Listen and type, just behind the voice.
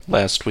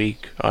last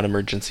week on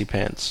Emergency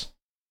Pants.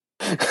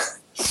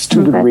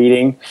 Stupid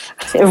reading.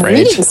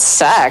 Reading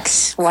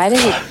sucks. Why did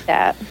you do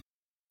that?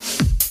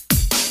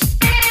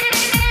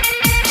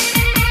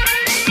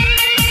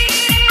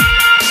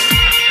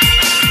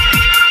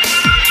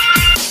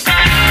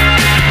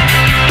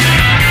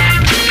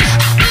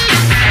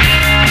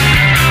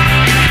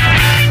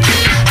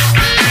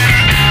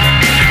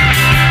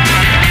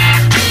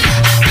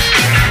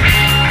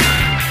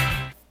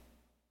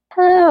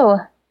 Hello.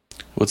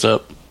 What's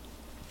up?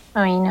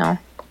 Oh, you know.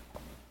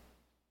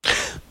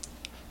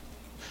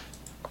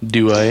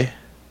 Do I?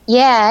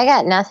 Yeah, I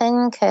got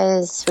nothing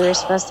because we were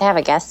supposed to have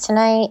a guest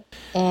tonight,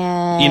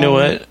 and You know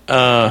what?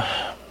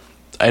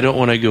 I don't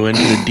want to go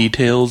into the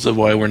details of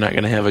why we're not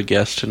going to have a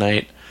guest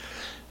tonight,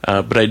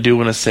 but I do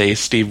want to say,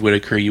 Steve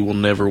Whitaker, you will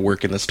never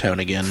work in this town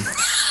again.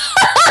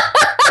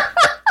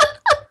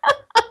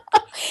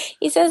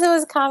 He says it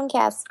was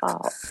Comcast's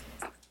fault.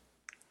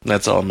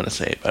 That's all I'm going to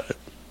say about it.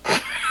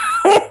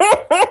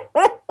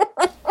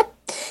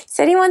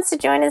 Said he wants to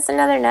join us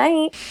another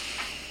night.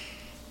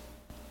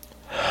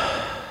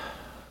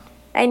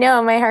 I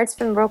know, my heart's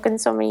been broken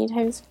so many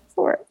times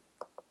before.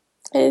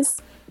 Maybe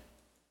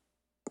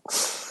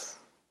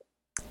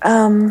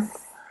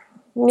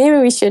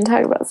we should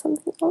talk about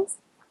something else.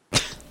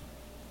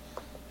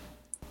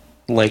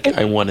 Like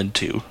I wanted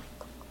to.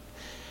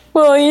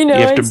 Well, you know,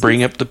 You have to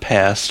bring up the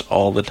past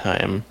all the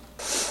time.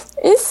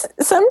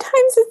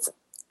 Sometimes it's,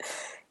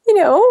 you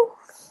know,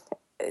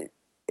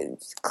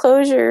 it's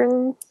closure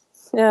and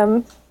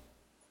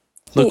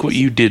Look what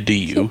you did to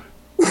you.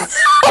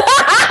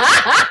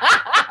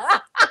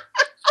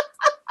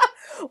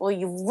 Well,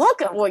 you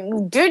look at what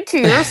you did to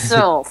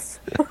yourself.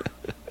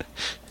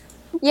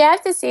 You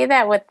have to say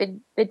that with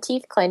the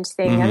teeth clench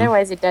thing,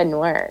 otherwise it doesn't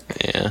work.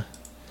 Yeah.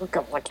 Look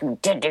at what you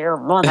did to your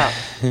mother.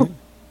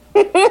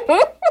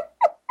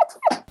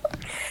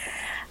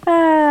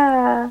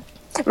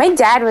 My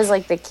dad was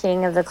like the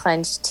king of the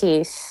clenched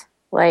teeth,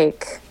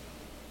 like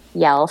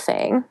yell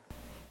thing.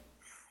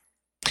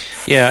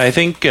 Yeah, I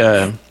think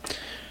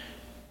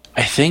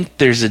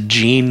there's a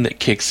gene that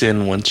kicks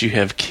in once you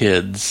have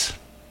kids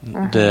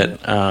that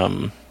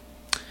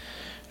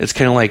it's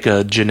kind of like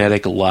a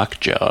genetic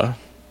lockjaw.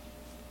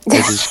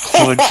 It just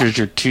clenches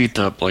your teeth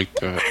up like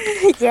that.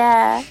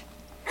 Yeah.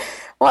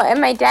 Well, and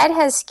my dad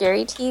has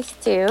scary teeth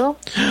too.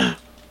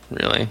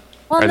 Really?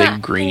 Well, Are they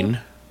green?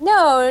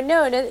 No.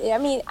 I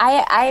mean,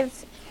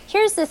 I've.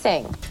 Here's the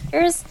thing.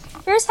 Here's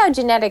how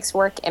genetics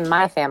work in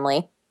my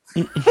family.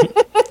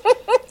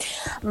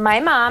 My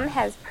mom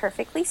has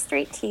perfectly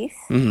straight teeth,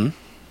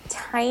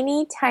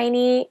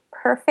 tiny,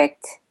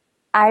 perfect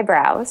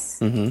eyebrows,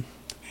 and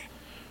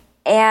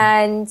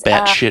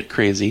Batshit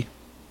crazy.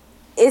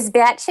 Is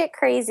batshit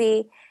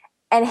crazy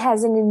and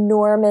has an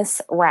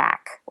enormous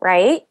rack,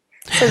 right?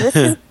 So this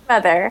is my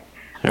mother.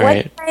 All What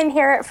right. did I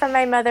inherit from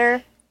my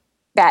mother?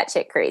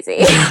 Batshit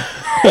crazy.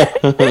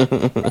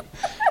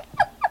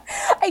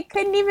 I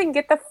couldn't even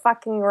get the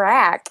fucking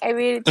rack. I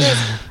mean, it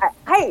just,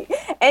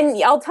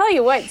 and I'll tell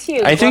you what,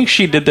 too. I think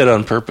she did that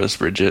on purpose,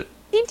 Bridget.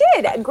 She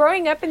did.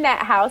 Growing up in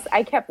that house,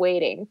 I kept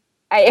waiting.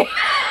 I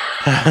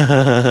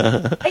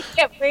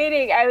kept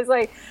waiting. I was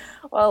like,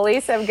 well, at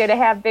least I'm going to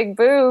have big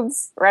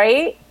boobs,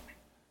 right?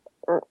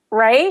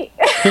 Right?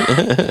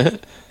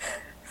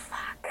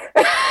 Fuck.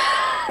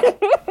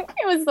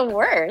 It was the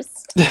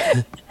worst.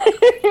 I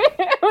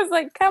was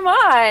like, come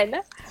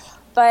on.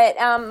 But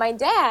my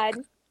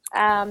dad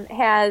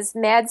has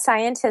mad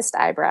scientist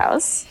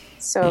eyebrows.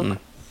 So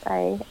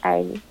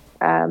I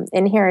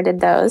inherited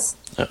those.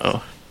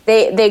 Uh-oh.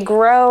 They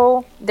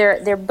grow,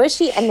 they're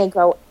bushy and they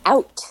grow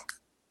out.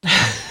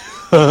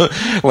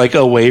 Like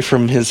away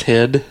from his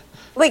head?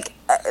 Like,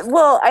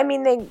 well, I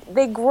mean,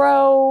 they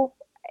grow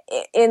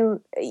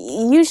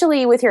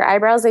usually with your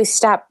eyebrows, they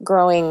stop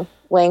growing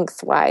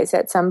lengthwise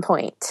at some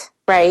point,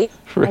 right?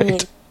 Right. I mean,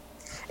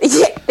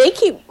 yeah, they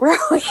keep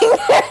growing.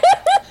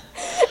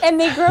 And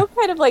they grow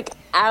kind of like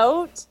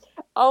out,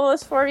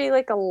 almost forming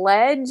like a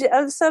ledge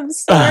of some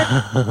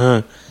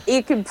sort.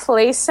 You can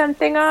place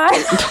something on.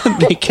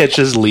 He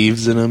catches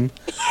leaves in them.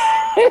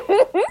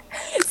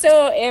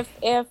 So if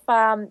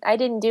I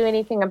didn't do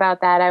anything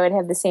about that, I would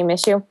have the same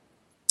issue.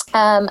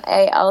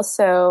 I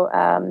also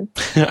I'm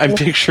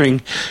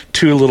picturing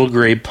two little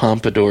gray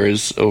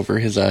pompadours over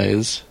his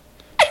eyes.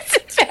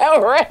 Is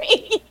that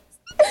right?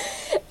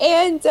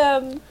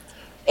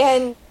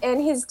 And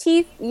his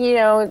teeth, you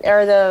know,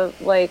 are the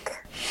like,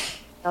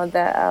 you know,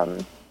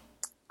 the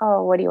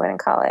what do you want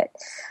to call it?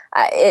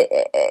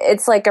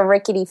 It's like a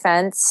rickety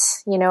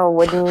fence, you know, a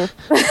wooden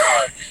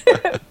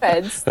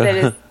fence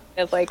that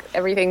is like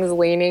everything's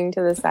leaning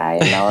to the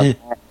side and all of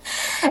that.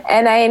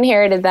 And I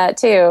inherited that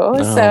too.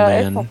 So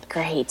man. it's like,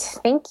 great,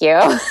 thank you.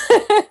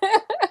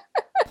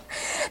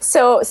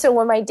 So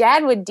when my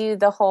dad would do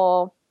the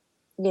whole,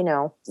 you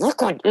know,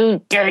 look what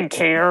you did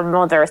to your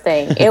mother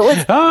thing, it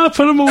was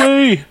put him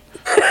away!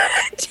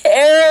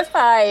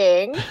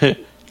 terrifying.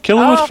 Kill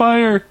him with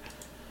fire!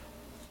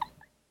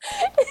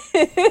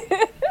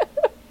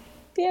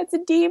 Dad's a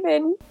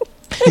demon.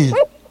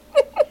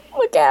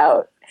 Look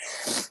out.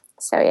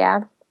 So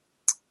yeah,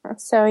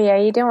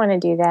 you don't want to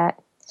do that.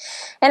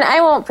 And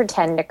I won't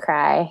pretend to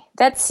cry.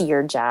 That's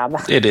your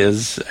job. It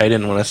is. I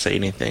didn't want to say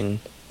anything.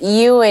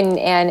 You and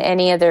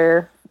any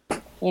other,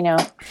 male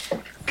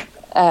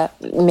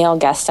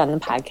guest on the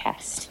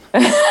podcast.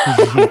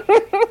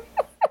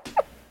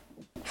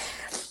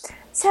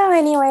 So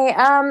anyway,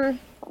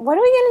 what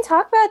are we going to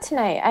talk about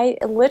tonight? I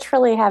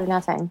literally have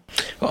nothing.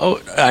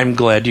 Oh, I'm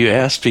glad you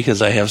asked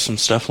because I have some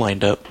stuff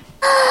lined up.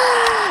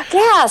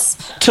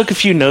 Gasp! Took a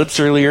few notes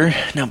earlier.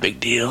 No big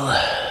deal.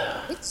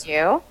 Did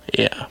you?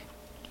 Yeah.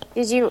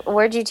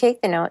 Where'd you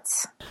take the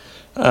notes?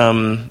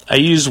 I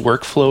use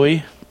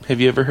Workflowy. Have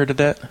you ever heard of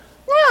that?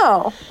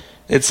 No.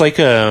 It's like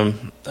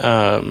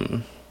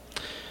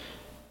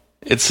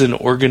it's an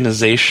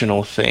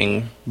organizational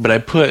thing, but I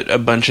put a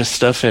bunch of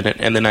stuff in it,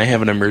 and then I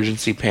have an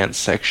emergency pants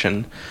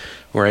section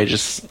where I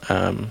just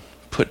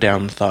put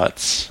down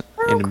thoughts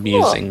and cool.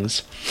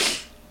 musings.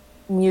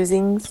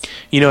 Musings?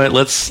 You know what?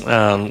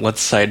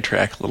 Let's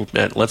sidetrack a little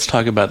bit. Let's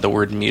talk about the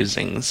word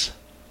musings.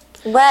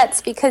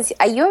 Because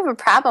you have a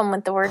problem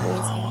with the word musings.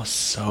 Oh,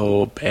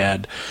 so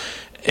bad.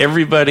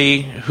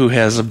 Everybody who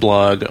has a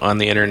blog on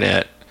the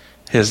internet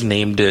has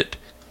named it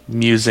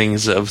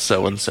Musings of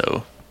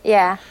So-and-so.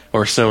 Yeah.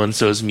 Or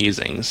so-and-so's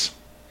musings.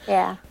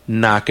 Yeah.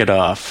 Knock it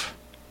off.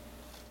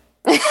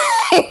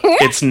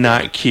 It's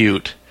not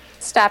cute.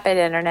 Stop it,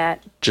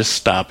 internet. Just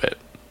stop it.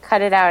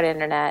 Cut it out,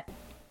 internet.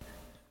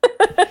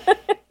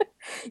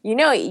 You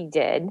know what you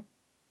did.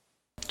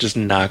 Just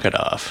knock it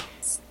off.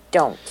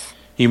 Don't.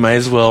 You might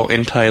as well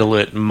entitle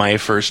it My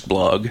First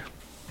Blog.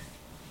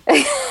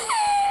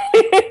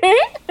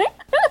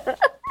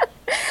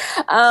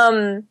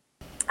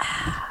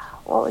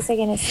 What was I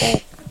going to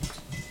say?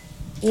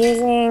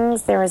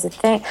 Musings, there was a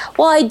thing.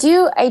 Well, I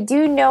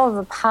do know of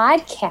a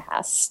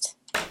podcast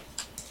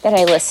that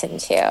I listen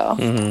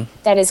to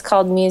that is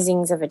called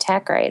Musings of a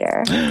Tech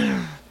Writer.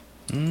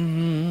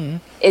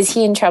 Is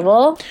he in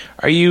trouble?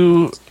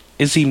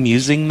 Is he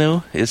musing,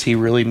 though? Is he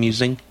really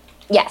musing?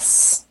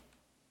 Yes.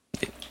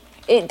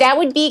 That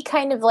would be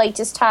kind of like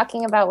just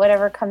talking about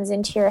whatever comes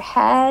into your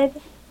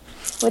head.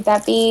 Would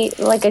that be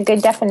like a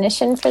good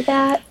definition for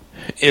that?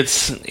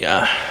 It's,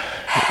 yeah.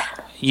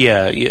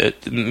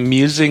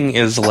 Musing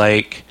is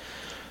like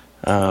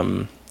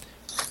talking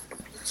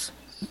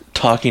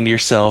to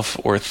yourself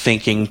or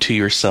thinking to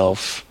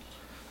yourself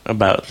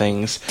about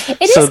things.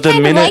 It is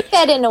kind of like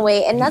that in a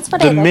way, and that's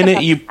what I like about the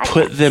minute you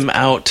put them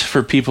out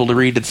for people to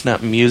read, it's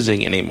not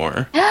musing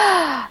anymore.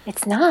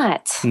 It's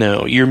not.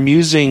 No, you're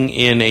musing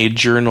in a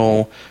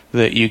journal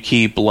that you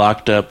keep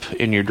locked up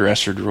in your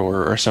dresser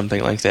drawer or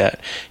something like that.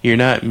 You're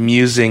not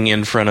musing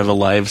in front of a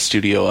live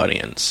studio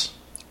audience.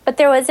 But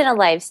there wasn't a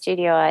live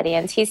studio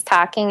audience. He's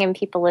talking and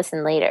people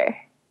listen later.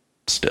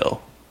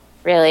 Still.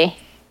 Really?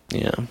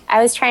 Yeah.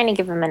 I was trying to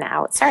give him an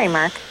out. Sorry,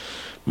 Mark.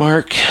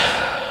 Mark,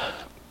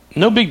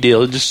 no big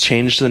deal. Just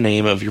change the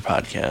name of your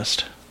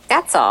podcast.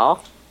 That's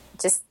all.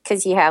 Just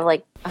because you have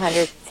like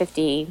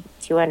 150,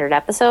 200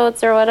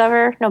 episodes or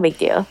whatever. No big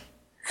deal.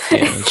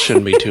 Yeah, it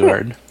shouldn't be too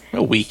hard.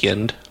 A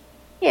weekend.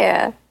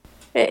 Yeah.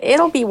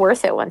 It'll be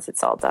worth it once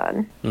it's all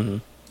done. Mm-hmm.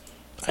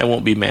 I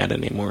won't be mad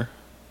anymore.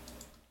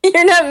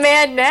 You're not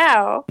mad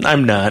now.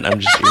 I'm not. I'm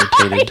just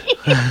irritated.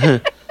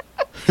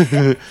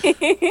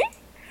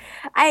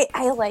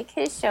 I like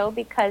his show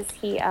because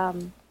he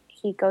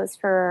goes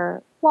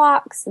for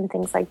walks and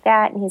things like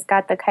that, and he's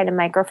got the kind of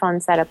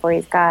microphone setup where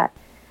he's got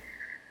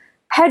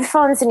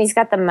headphones and he's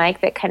got the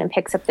mic that kind of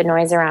picks up the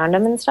noise around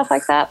him and stuff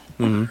like that.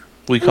 Mm-hmm.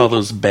 We call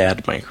those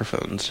bad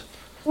microphones.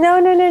 No.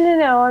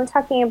 I'm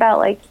talking about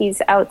like he's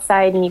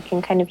outside and you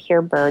can kind of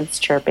hear birds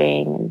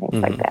chirping and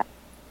things like that.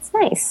 It's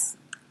nice.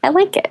 I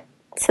like it.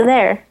 So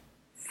there.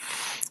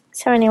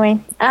 So anyway,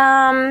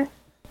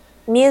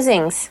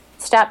 musings.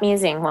 Stop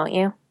musing, won't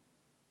you?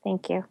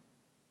 Thank you.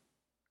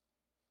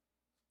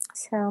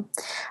 So,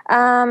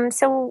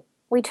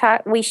 we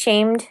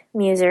shamed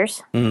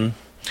musers.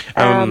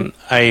 Mm-hmm.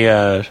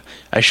 I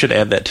should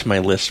add that to my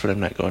list, but I'm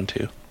not going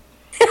to.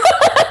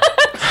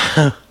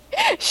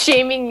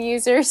 Shaming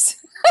musers.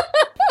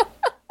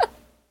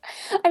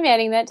 I'm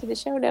adding that to the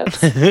show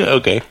notes.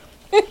 Okay.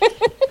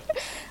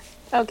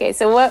 Okay,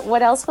 so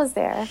what else was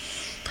there?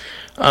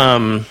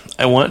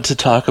 I want to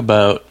talk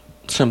about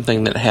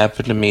something that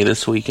happened to me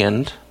this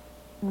weekend.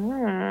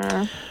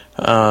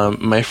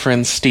 My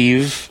friend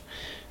Steve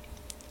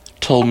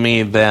told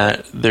me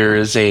that there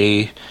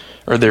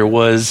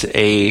was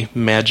a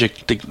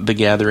Magic the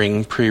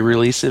Gathering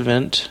pre-release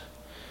event.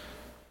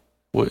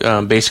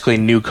 Basically,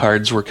 new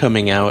cards were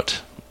coming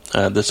out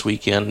this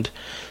weekend,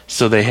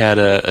 so they had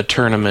a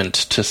tournament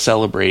to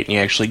celebrate, and you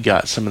actually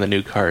got some of the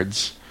new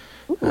cards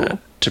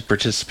to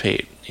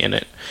participate in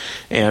it.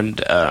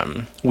 And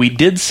we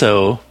did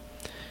so,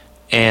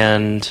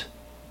 and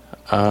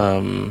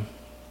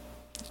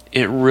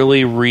it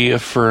really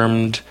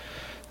reaffirmed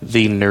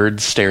the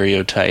nerd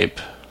stereotype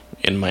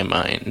in my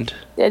mind.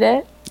 Did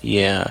it?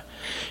 Yeah.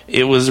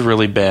 It was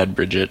really bad,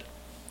 Bridget.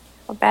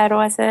 How bad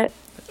was it?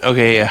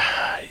 Okay,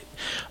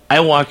 I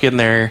walk in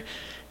there,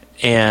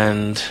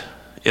 and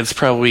it's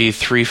probably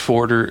three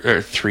quarters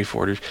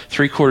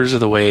of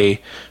the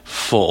way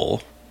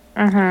full.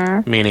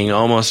 Meaning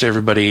almost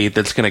everybody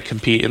that's going to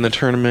compete in the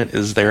tournament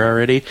is there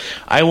already.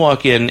 I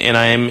walk in and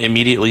I am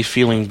immediately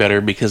feeling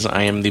better because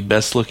I am the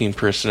best looking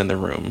person in the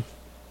room.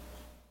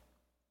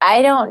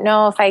 I don't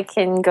know if I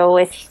can go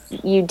with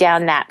you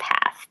down that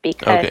path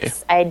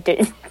because I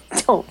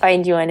don't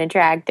find you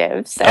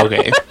unattractive. So.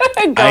 Okay.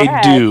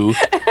 I do.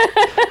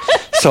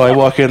 So I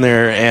walk in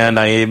there and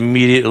I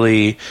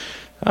immediately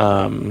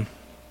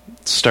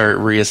start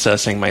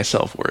reassessing my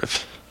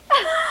self-worth.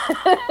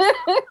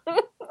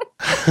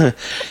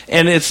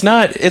 And it's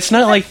not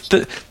like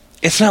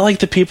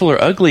the people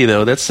are ugly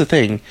though. That's the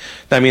thing.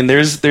 I mean, there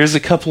was a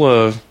couple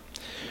of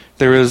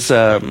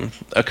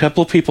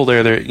people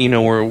there that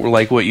were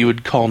like what you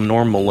would call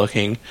normal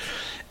looking,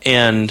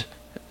 and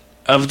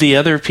of the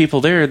other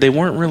people there, they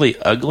weren't really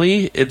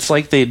ugly. It's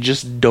like they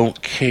just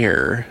don't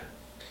care.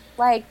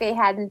 Like they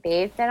hadn't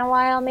bathed in a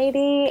while,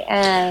 maybe.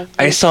 And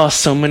I saw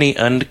so many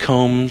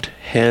uncombed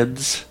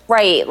heads.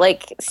 Right,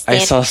 like I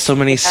saw so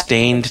many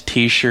stained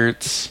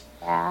T-shirts.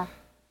 Yeah.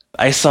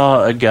 I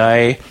saw a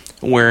guy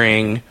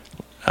wearing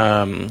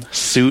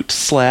suit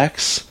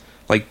slacks,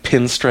 like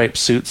pinstripe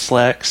suit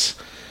slacks,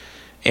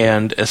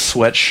 and a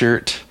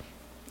sweatshirt,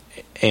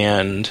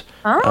 and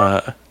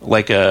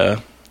like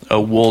a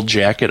wool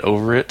jacket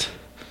over it.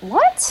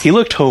 What? He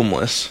looked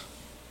homeless.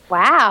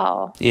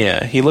 Wow.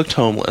 Yeah, he looked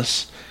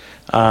homeless.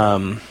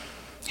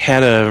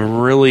 Had a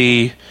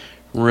really,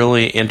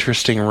 really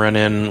interesting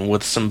run-in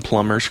with some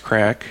plumber's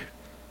crack.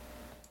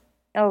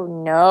 Oh,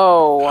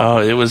 no. Oh,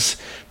 it was,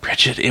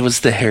 Bridget, it was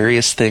the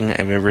hairiest thing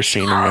I've ever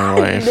seen in my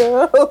life.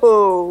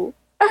 No.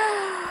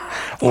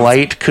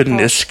 Light couldn't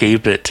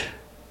escape it.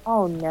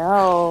 Oh,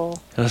 no.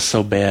 It was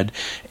so bad.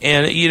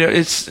 And,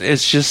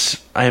 it's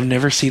just, I've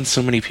never seen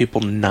so many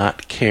people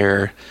not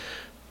care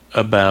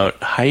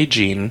about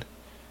hygiene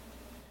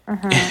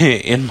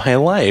in my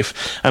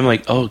life. I'm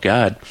like, oh,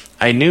 God.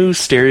 I knew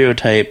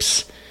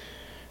stereotypes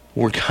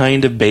were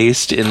kind of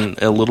based in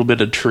a little bit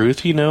of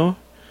truth,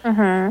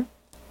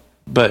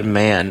 But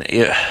man,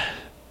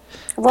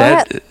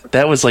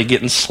 that was like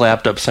getting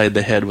slapped upside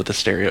the head with a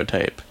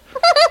stereotype.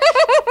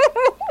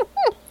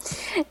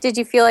 Did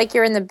you feel like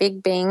you're in the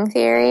Big Bang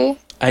Theory?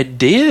 I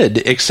did,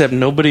 except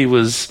nobody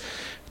was...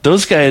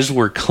 Those guys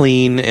were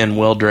clean and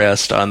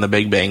well-dressed on the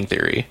Big Bang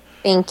Theory.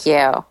 Thank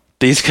you.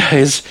 These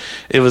guys,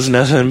 it was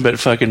nothing but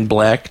fucking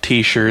black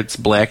T-shirts,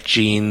 black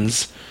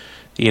jeans,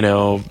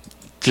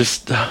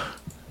 just the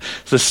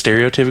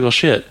stereotypical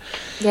shit.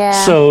 Yeah.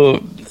 So,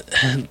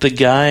 the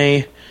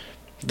guy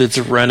that's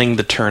running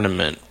the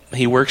tournament,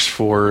 he works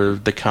for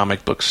the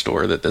comic book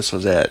store that this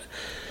was at.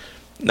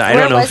 Now, I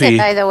don't know was it,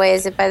 by the way?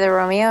 Is it by the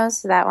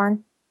Romeos, that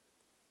one?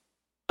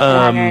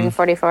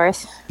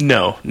 144th?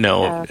 No.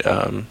 Oh,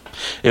 okay.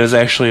 It was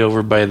actually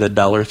over by the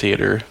Dollar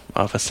Theater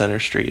off of Center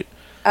Street.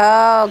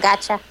 Oh,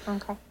 gotcha.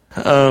 Okay.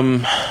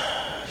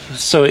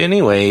 So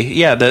anyway,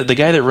 yeah, the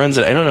guy that runs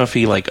it, I don't know if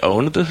he like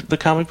owned the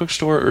comic book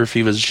store or if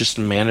he was just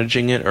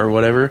managing it or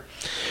whatever,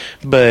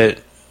 but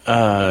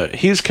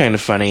he's kind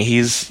of funny.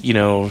 He's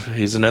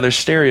he's another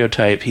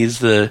stereotype. He's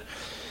the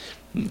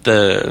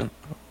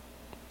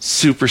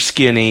super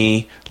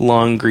skinny,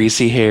 long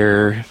greasy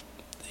hair,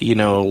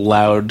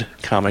 loud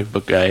comic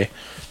book guy.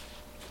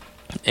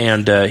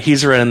 And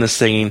he's running this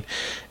thing,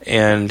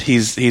 and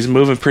he's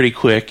moving pretty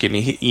quick, and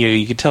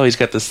you can tell he's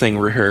got this thing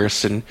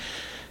rehearsed, and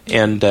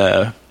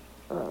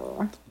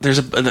there's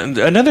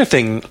another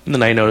thing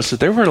that I noticed, that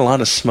there were a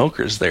lot of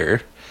smokers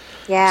there.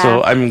 Yeah.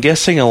 So I'm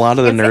guessing a lot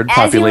of the nerd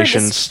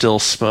population still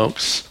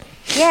smokes.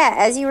 Yeah,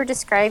 as you were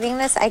describing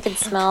this, I could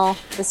smell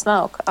the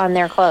smoke on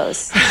their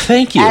clothes.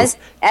 Thank you. As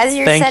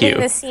you're setting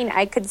the scene,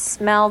 I could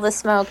smell the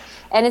smoke,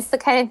 and it's the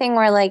kind of thing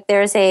where like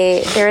there is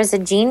a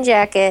jean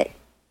jacket,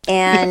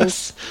 and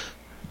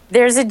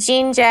there's a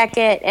jean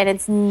jacket, and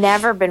it's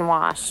never been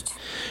washed.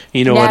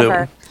 You know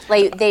never.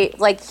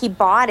 what? He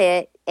bought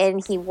it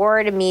and he wore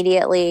it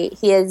immediately.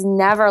 He has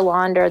never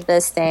laundered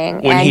this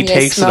thing. When he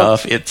takes it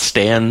off, it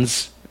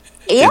stands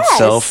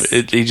itself.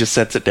 He just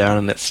sets it down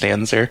and it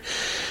stands there.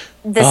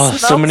 The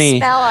smoke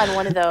smell on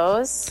one of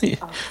those.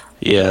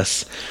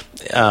 Yes.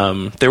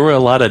 There were a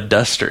lot of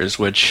dusters,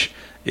 which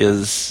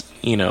is,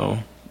 you're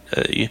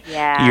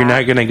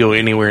not going to go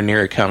anywhere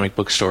near a comic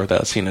book store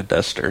without seeing a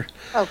duster.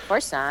 Oh, of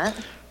course not.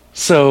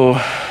 So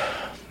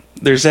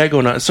there's that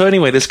going on. So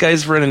anyway, this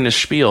guy's running his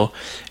spiel,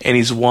 and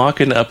he's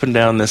walking up and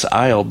down this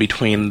aisle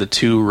between the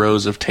two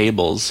rows of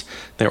tables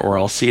that we're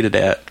all seated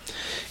at.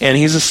 And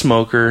he's a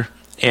smoker,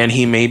 and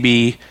he may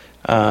be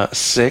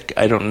sick,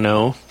 I don't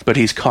know, but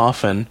he's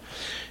coughing.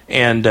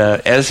 And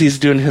as he's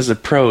doing his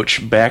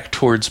approach back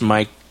towards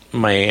my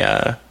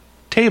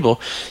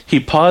table, he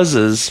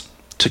pauses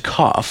to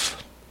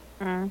cough.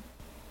 It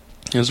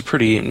was a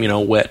pretty,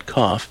 wet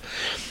cough.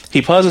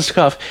 He pauses to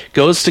cough,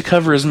 goes to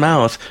cover his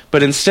mouth,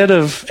 but instead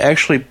of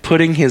actually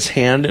putting his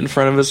hand in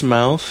front of his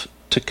mouth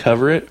to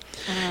cover it,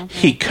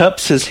 he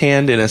cups his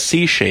hand in a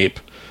C shape,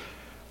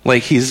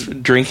 like he's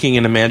drinking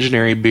an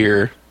imaginary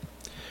beer,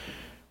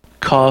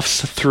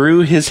 coughs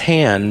through his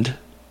hand,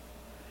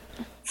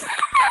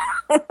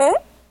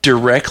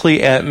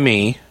 directly at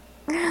me.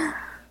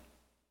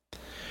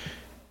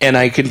 And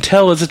I can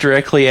tell it's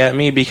directly at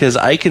me because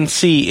I can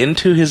see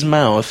into his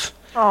mouth.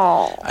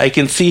 Oh. I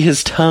can see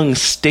his tongue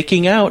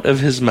sticking out of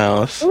his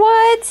mouth.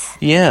 What?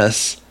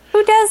 Yes.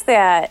 Who does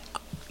that?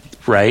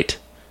 Right.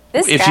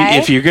 This guy?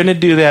 If you're gonna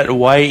do that,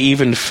 why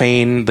even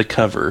feign the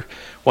cover?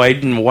 Why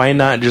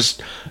not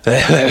just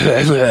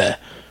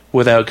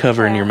without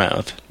covering your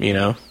mouth? You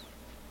know.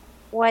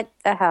 What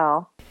the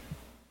hell?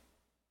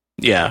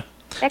 Yeah.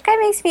 That guy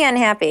makes me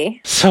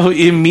unhappy. So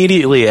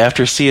immediately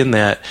after seeing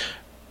that,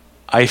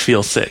 I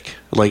feel sick.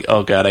 Like,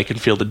 oh god, I can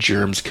feel the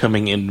germs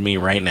coming into me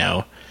right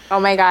now. Oh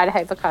my god,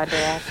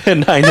 hypochondriac.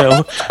 And I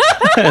know.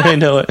 I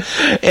know it.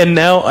 And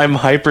now I'm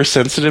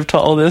hypersensitive to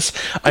all this.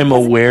 I'm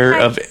aware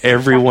of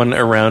everyone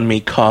around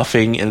me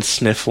coughing and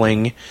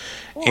sniffling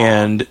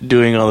and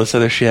doing all this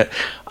other shit.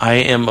 I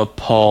am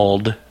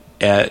appalled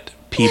at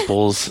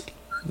people's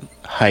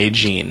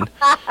hygiene.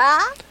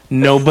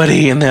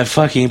 Nobody in that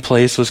fucking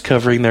place was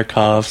covering their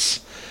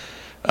coughs.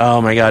 Oh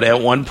my god,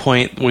 at one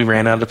point we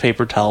ran out of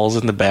paper towels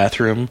in the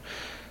bathroom.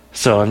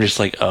 So I'm just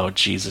like, oh,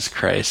 Jesus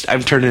Christ.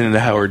 I'm turning into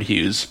Howard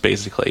Hughes,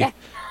 basically.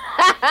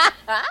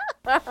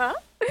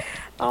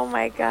 Oh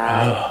my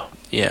god. Oh,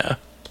 yeah.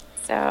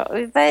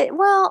 So, but,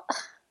 well,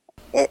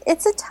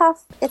 it's a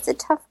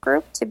tough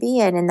group to be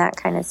in that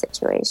kind of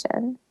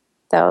situation,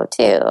 though,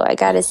 too, I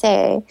gotta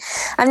say.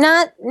 I'm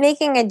not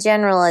making a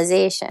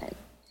generalization.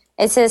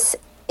 It's just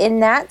in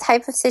that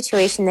type of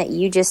situation that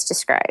you just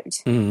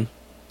described. Mm-hmm.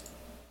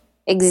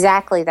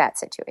 Exactly that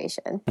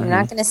situation. I'm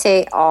not going to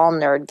say all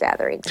nerd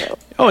gatherings.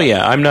 Oh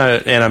yeah, I'm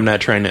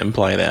not trying to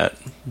imply that.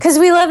 Because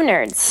we love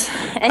nerds.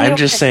 And I'm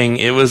just saying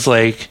it was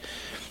like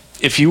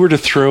if you were to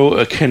throw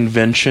a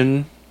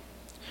convention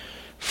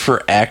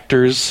for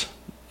actors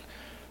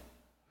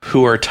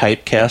who are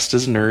typecast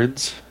as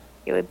nerds,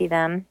 it would be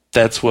them.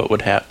 That's what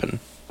would happen.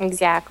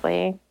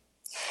 Exactly.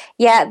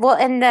 Yeah, well,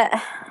 and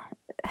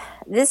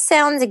this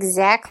sounds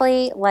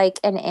exactly like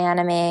an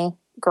anime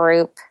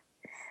group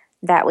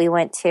that we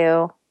went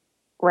to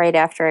right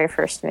after I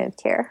first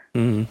moved here.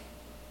 Mm-hmm.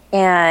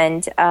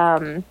 And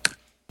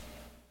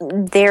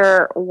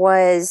there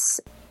was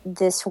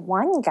this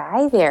one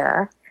guy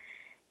there.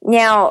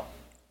 Now,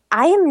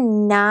 I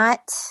am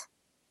not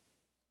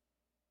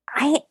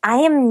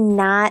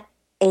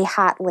a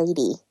hot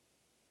lady.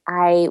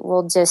 I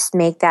will just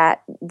make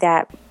that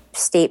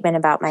statement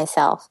about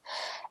myself.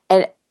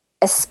 And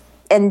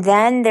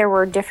then there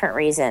were different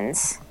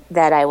reasons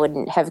that I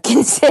wouldn't have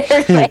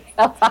considered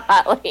myself a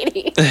hot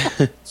lady.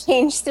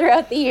 Changed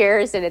throughout the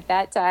years, and at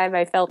that time,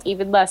 I felt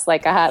even less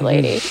like a hot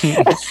lady.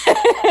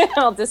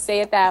 I'll just say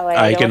it that way.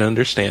 I can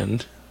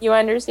understand. You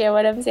understand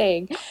what I'm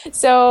saying?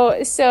 So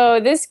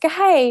this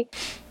guy,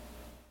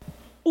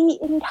 the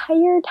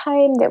entire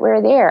time that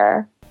we're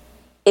there,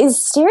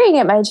 is staring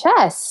at my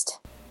chest.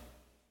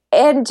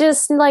 And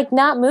just, like,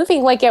 not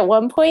moving. Like, at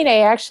one point,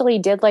 I actually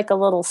did, like, a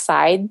little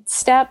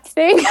sidestep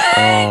thing.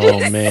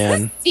 Oh,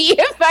 man. See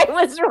if I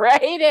was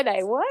right, and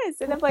I was.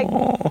 And I'm like,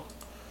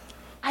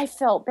 I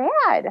felt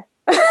bad.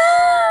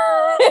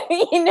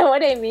 You know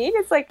what I mean?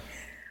 It's like,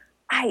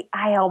 I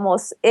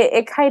almost...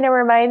 It kind of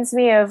reminds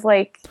me of,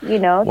 like, you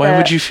know... Why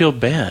would you feel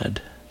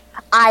bad?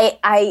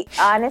 I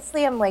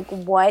honestly am like,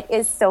 what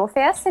is so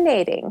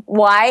fascinating?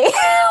 Why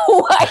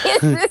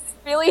is this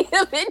really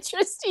of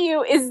interest to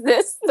you? Is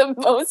this the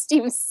most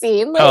you've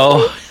seen lately?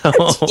 Oh.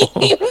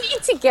 Do you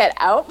need to get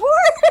out more?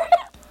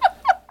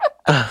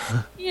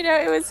 You know,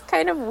 it was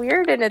kind of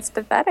weird in its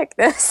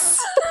patheticness.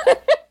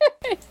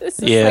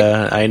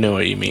 Yeah, like, I know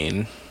what you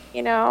mean.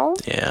 You know?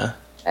 Yeah.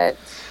 But,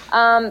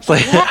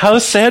 like, yeah. How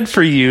sad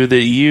for you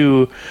that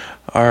you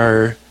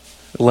are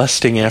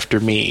lusting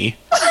after me.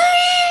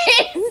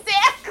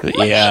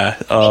 Exactly. Yeah.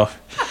 Oh,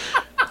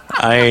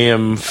 I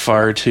am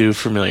far too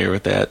familiar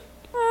with that.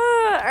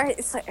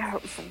 It's like,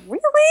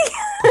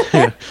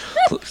 really?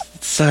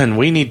 Son,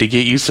 we need to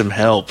get you some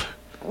help.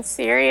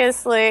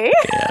 Seriously.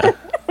 Yeah.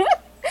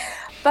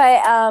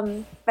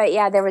 But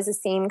yeah, there was the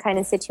same kind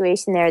of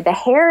situation there. The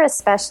hair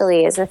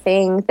especially is a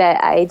thing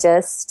that I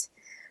just,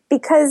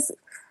 because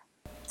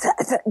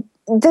the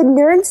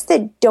nerds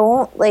that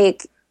don't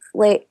like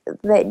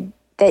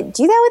that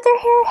do that with their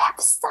hair have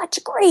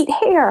such great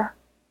hair.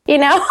 You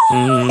know,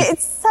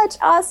 It's such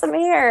awesome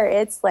hair.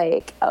 It's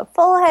like a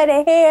full head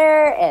of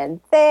hair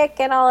and thick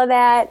and all of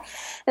that.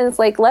 And it's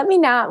like, let me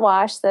not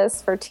wash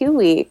this for 2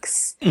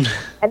 weeks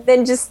and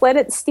then just let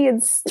it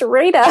stand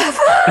straight up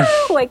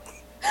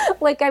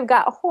like I've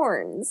got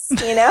horns,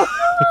 you know?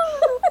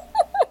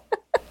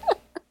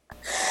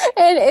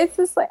 And it's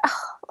just like,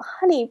 oh,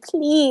 honey,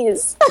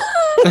 please.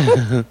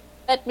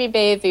 Let me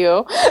bathe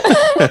you.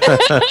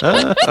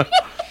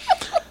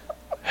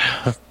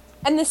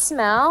 And the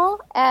smell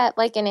at,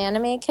 like, an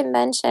anime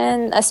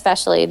convention,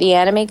 especially the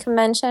anime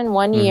convention,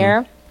 one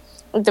year,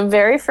 the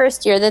very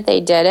first year that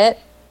they did it,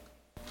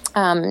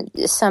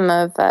 some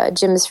of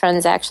Jim's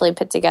friends actually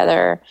put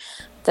together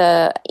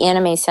the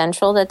Anime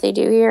Central that they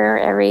do here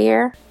every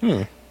year.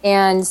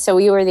 And so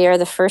we were there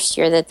the first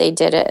year that they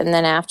did it, and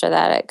then after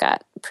that it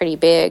got pretty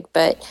big.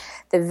 But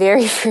the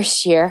very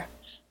first year,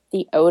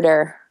 the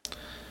odor.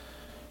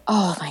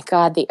 Oh my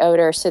God, the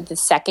odor. So the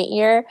second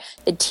year,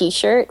 the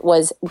t-shirt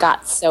was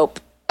got soap.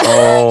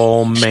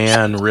 Oh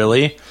man,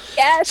 really?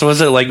 Yes. So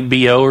was it like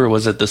BO or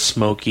was it the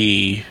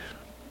smoky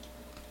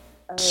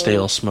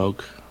stale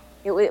smoke?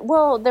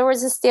 Well, there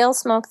was a stale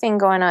smoke thing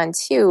going on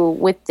too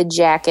with the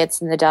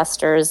jackets and the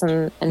dusters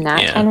and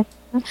that kind of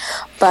thing.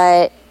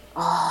 But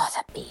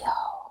the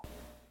BO.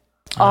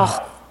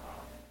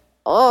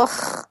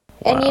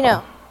 And you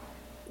know,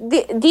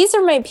 these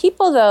are my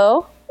people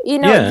though. You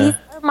know, these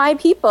are my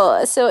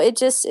people. So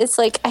it's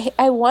like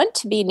I want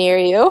to be near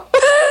you,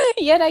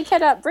 yet I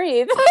cannot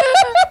breathe.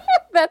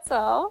 That's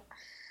all.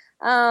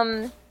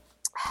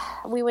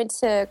 We went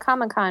to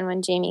Comic-Con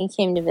when Jamie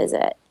came to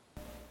visit.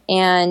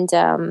 And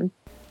that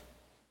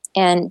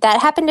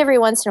happened every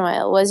once in a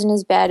while. It wasn't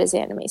as bad as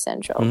Anime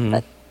Central,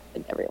 but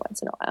every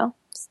once in a while.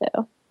 So,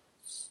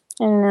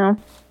 I don't know.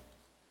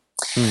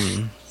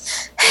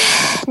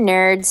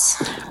 Nerds.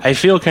 I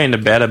feel kind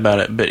of bad about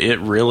it, but it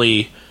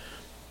really...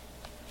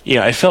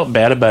 Yeah, I felt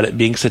bad about it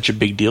being such a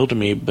big deal to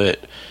me,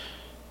 but,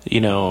 you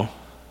know,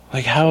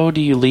 like, how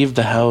do you leave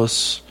the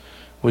house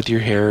with your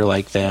hair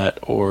like that,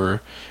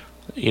 or,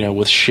 you know,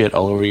 with shit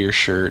all over your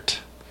shirt?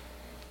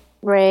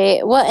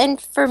 Right. Well,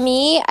 and for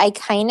me, I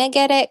kind of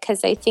get it,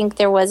 because I think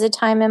there was a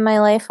time in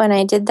my life when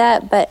I did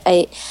that, but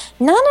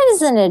not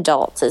as an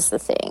adult is the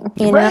thing.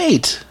 You know?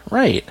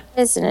 Right.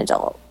 As an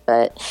adult.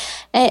 But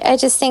I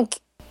just think...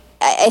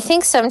 I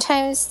think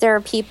sometimes there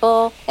are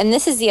people, and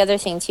this is the other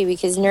thing too,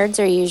 because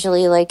nerds are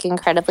usually like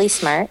incredibly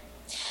smart.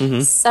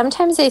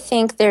 Sometimes I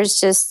think there's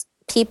just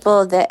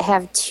people that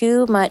have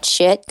too much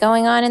shit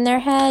going on in their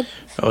head.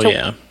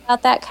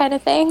 About that kind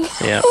of thing.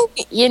 Yeah.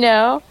 You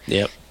know?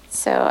 Yep.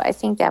 So I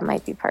think that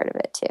might be part of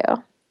it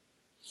too.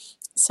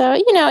 So,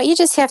 you know, you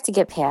just have to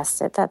get past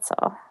it. That's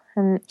all.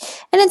 And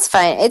it's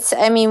fine.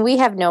 We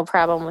have no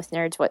problem with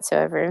nerds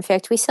whatsoever. In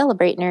fact, we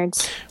celebrate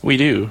nerds. We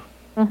do.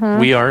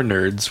 We are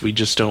nerds. We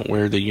just don't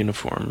wear the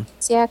uniform.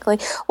 Exactly.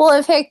 Well,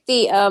 in fact,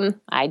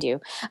 I do.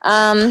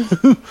 I'm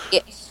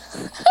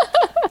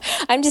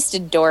just a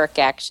dork,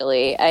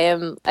 actually. I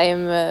am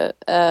a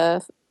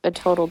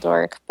total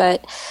dork.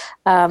 But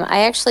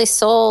I actually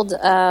sold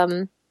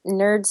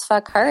Nerds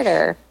Fuck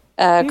Harder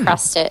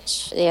cross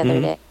stitch the other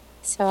day,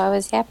 so I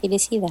was happy to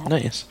see that.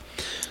 Nice.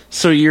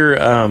 So your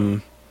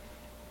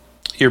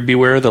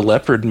Beware the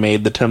Leopard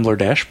made the Tumblr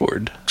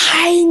dashboard.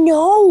 I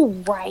know,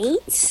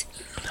 right?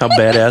 How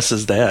badass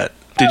is that?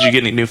 Did you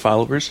get any new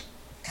followers?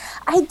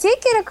 I did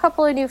get a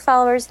couple of new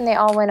followers, and they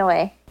all went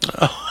away.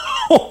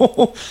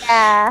 Oh.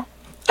 Yeah.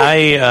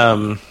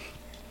 I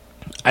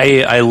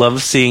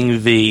love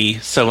seeing the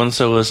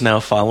so-and-so is now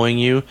following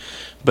you,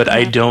 but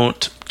I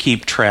don't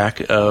keep track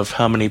of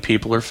how many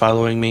people are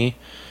following me,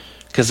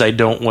 because I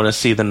don't want to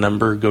see the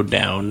number go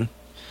down.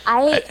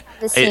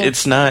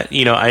 It's not,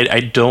 you know, I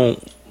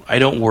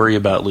don't worry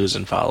about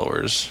losing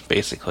followers,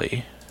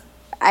 basically.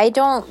 I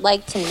don't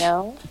like to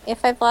know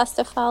if I've lost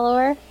a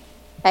follower.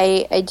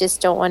 I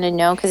just don't want to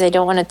know, because I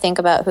don't want to think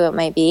about who it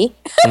might be.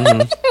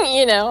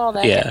 You know, all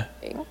that kind of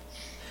thing.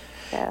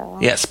 So.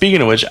 Yeah,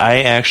 speaking of which,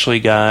 I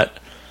actually got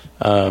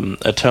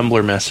a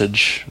Tumblr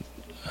message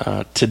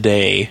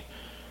today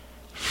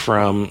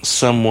from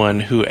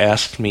someone who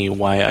asked me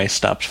why I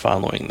stopped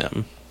following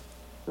them.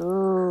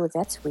 Ooh,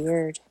 that's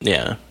weird.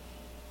 Yeah.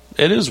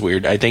 It is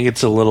weird. I think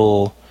it's maybe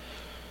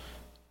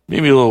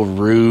a little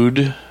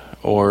rude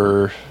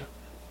or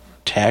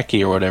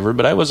tacky or whatever,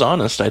 but I was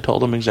honest. I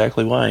told him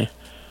exactly why.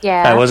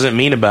 Yeah. I wasn't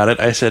mean about it.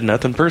 I said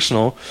nothing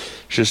personal.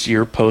 It's just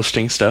you're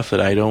posting stuff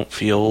that I don't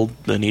feel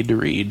the need to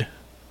read.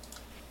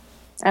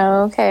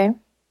 Oh, okay.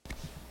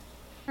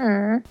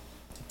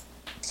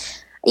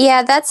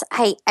 Yeah,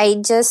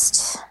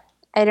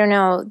 I don't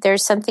know.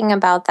 There's something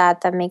about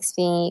that makes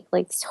me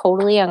like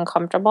totally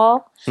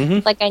uncomfortable.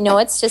 Like, I know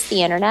it's just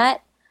the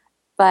internet,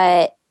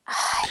 but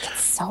I get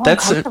so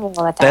uncomfortable with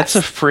that. That's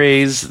a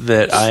phrase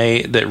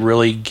that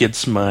really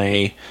gets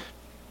my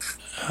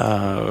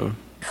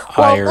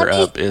ire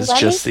up, is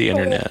just the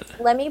internet.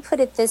 Let me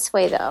put it this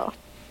way, though.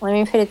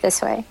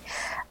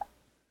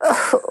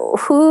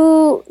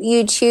 Who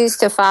you choose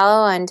to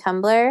follow on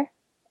Tumblr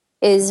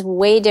is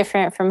way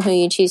different from who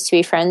you choose to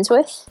be friends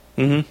with.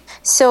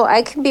 So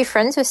I could be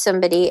friends with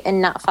somebody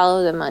and not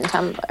follow them on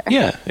Tumblr.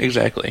 Yeah,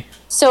 exactly.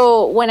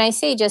 So when I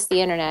say just the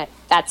internet,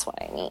 that's what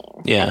I mean.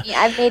 Yeah.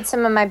 I've made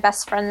some of my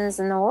best friends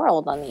in the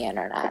world on the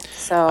internet.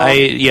 So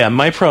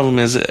my problem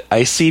is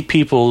I see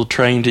people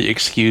trying to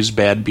excuse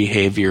bad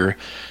behavior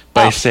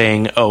by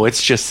saying, "Oh,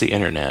 it's just the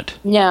internet."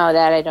 No,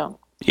 that I don't.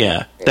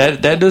 Yeah,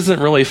 that doesn't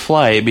really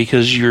fly,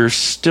 because you're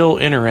still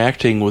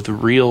interacting with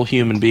real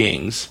human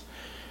beings.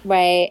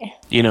 Right.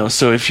 You know,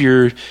 so if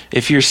you're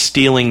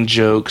stealing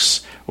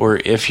jokes, or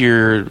if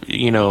you're,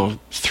 you know,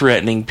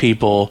 threatening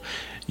people,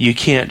 you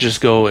can't just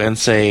go and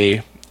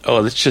say,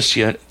 "Oh, that's just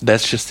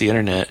the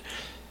internet."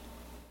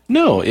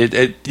 No,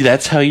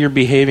 that's how you're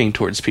behaving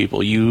towards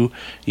people. You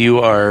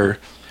are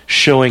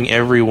showing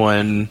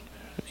everyone,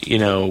 you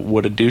know,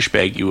 what a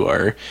douchebag you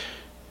are.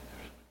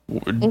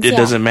 It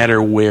doesn't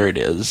matter where it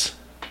is.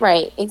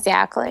 Right,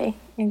 exactly.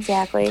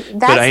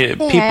 That's I- the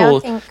thing. I people-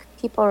 don't think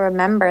people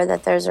remember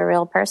that there's a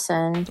real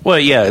person. Well,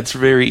 yeah, it's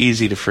very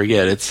easy to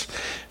forget.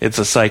 It's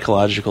a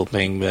psychological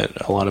thing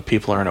that a lot of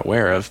people aren't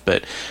aware of.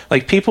 But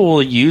like, people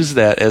will use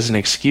that as an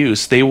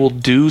excuse. They will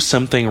do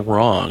something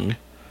wrong.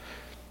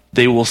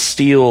 They will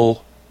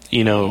steal,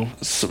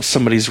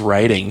 somebody's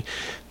writing.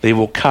 They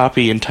will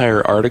copy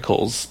entire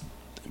articles,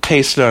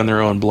 paste it on their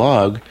own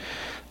blog,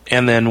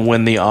 and then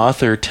when the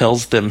author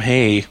tells them,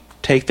 "Hey,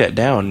 take that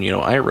down,"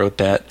 I wrote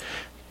that,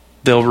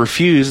 they'll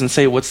refuse and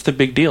say, "What's the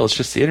big deal? It's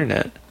just the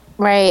internet."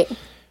 Right.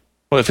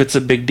 Well, if it's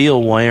a big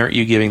deal, why aren't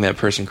you giving that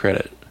person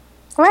credit?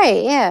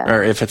 Right, yeah.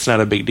 Or if it's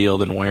not a big deal,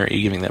 then why aren't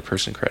you giving that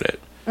person credit?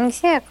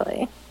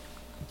 Exactly.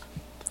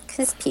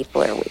 Because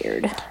people are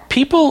weird.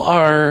 People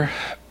are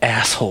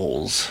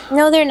assholes.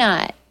 No, they're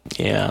not.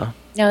 Yeah.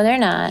 No, they're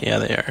not. Yeah,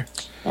 they are.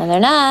 No,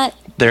 they're not.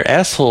 They're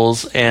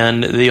assholes,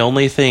 and the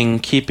only thing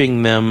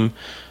keeping them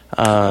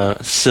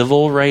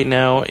civil right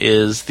now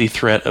is the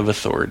threat of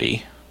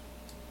authority.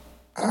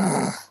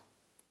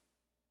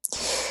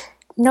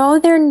 No,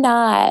 they're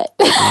not.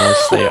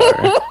 Yes, they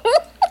are.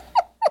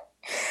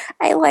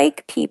 I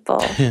like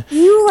people.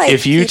 You like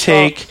If you people.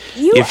 take-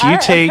 You if you are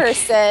take- a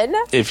person.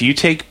 If you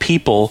take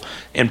people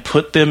and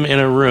put them in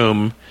a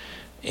room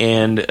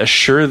and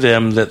assure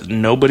them that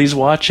nobody's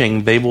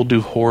watching, they will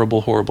do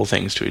horrible, horrible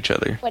things to each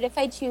other. What if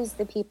I choose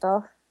the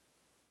people?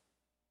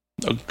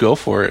 Oh, go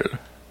for it.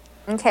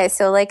 Okay,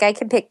 so like I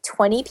could pick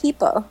 20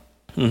 people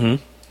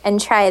Mm-hmm. and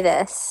try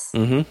this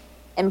Mm-hmm.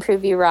 and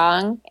prove you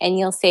wrong, and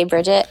you'll say,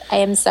 Bridget, I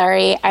am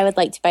sorry, I would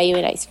like to buy you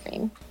an ice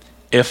cream.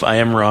 If I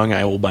am wrong,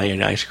 I will buy you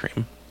an ice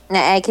cream.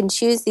 Now, I can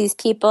choose these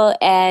people,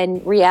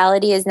 and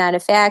reality is not a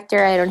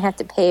factor. I don't have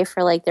to pay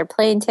for like their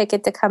plane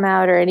ticket to come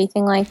out or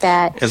anything like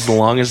that. As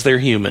long as they're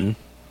human.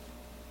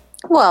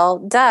 Well,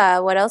 duh.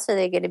 What else are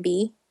they going to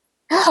be?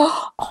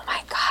 Oh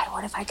my God!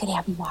 What if I could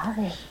have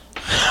Mario?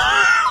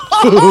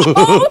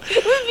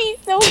 It would be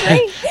so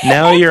great.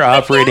 Now you're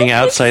operating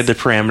outside the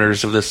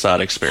parameters of this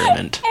thought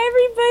experiment.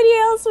 Everybody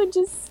else would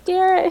just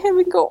stare at him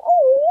and go,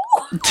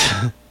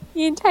 "Oh!"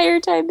 the entire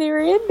time they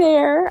were in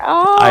there.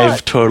 Oh,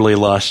 I've totally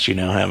lost you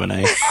now, haven't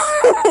I?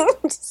 I'm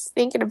just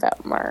thinking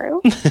about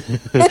Mario.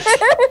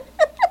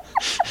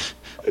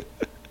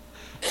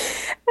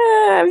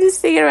 I'm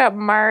just thinking about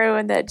Mario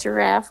and that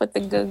giraffe with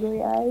the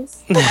googly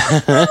eyes.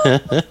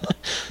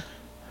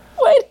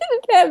 Why did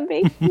that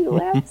make me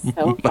laugh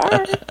so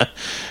hard? I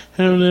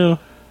don't know.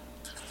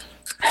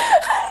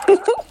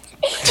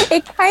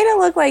 It kind of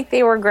looked like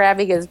they were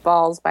grabbing his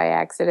balls by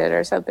accident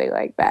or something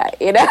like that,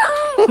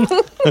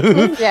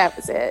 That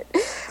was it.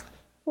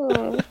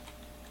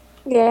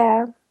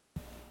 Yeah.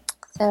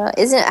 So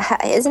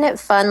isn't it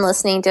fun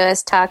listening to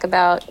us talk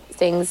about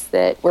things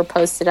that were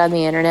posted on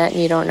the internet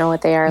and you don't know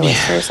what they are,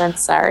 listeners? I'm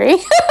sorry.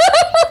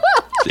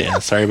 Yeah,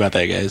 sorry about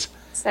that, guys.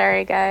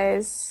 Sorry,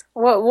 guys.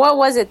 What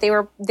was it? They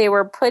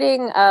were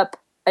putting up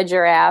a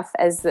giraffe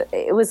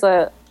it was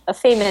a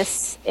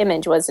famous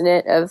image, wasn't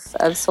it, of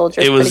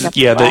soldiers? It was, putting up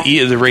yeah, a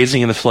flag. the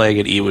raising of the flag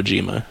at Iwo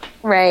Jima.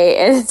 Right,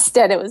 and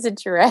instead it was a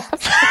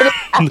giraffe.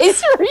 And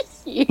its eyes were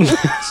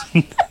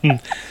huge.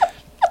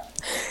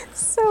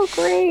 So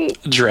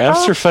great.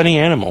 Giraffes are funny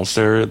animals.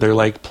 They're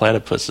like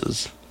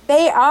platypuses.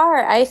 They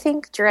are. I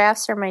think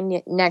giraffes are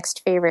my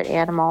next favorite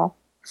animal.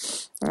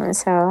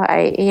 So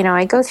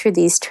I go through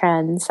these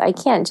trends. I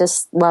can't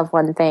just love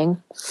one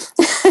thing.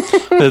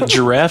 The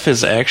giraffe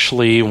is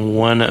actually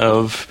one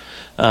of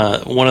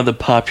the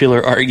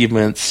popular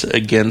arguments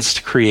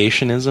against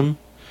creationism.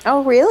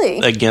 Oh, really?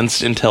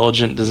 Against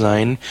intelligent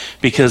design,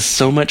 because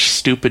so much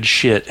stupid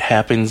shit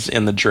happens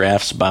in the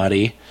giraffe's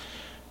body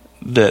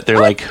that they're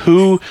like,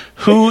 who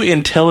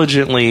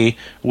intelligently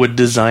would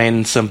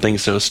design something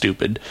so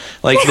stupid?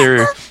 Like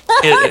they're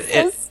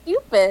so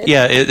stupid.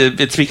 Yeah,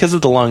 it's because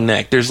of the long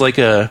neck. There's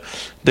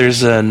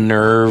a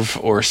nerve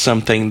or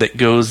something that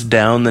goes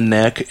down the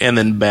neck and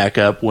then back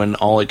up when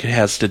all it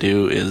has to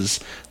do is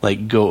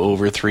like go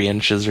over 3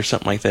 inches or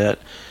something like that.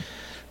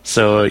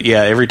 So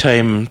yeah, every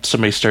time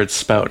somebody starts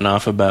spouting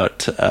off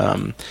about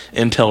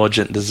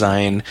intelligent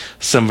design,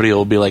 somebody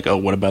will be like, "Oh,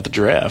 what about the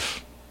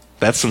giraffe?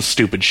 That's some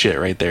stupid shit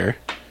right there."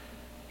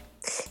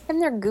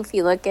 And they're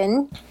goofy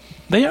looking.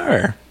 They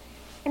are.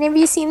 And have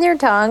you seen their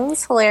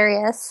tongues?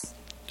 Hilarious.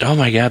 Oh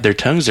my god, their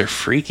tongues are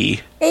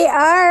freaky. They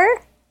are.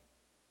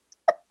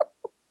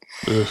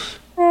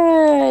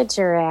 Ugh.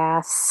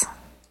 Giraffes.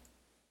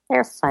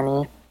 They're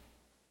funny.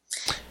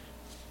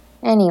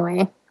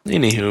 Anyway.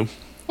 Anywho.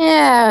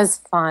 Yeah, it was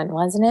fun,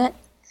 wasn't it?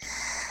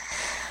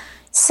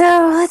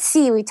 So, let's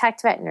see. We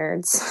talked about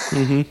nerds.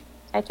 Mm-hmm.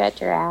 Talked about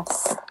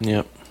giraffes.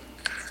 Yep.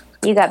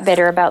 You got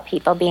bitter about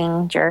people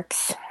being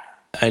jerks.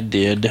 I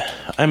did.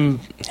 I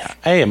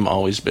am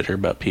always bitter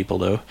about people,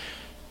 though.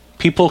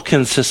 People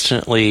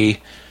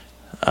consistently,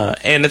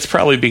 and it's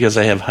probably because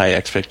I have high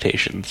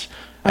expectations.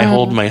 I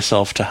hold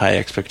myself to high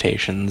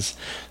expectations,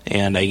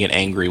 and I get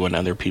angry when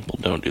other people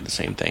don't do the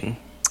same thing.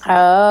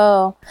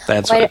 Oh.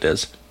 That's what it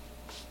is.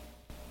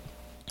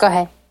 Go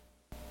ahead.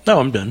 No,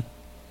 I'm done.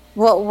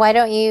 Well, why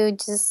don't you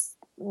just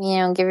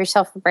give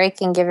yourself a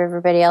break and give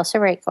everybody else a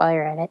break while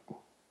you're at it.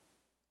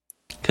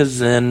 Because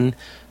then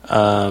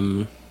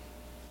I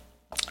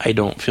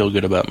don't feel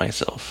good about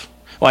myself.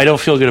 Well, I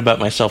don't feel good about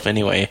myself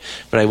anyway,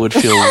 but I would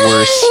feel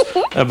worse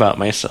about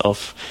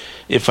myself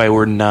if I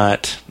were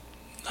not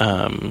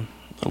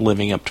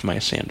living up to my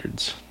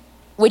standards.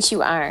 Which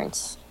you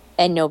aren't,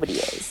 and nobody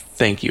is.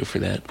 Thank you for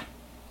that.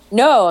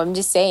 No, I'm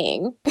just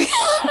saying.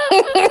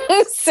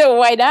 So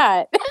why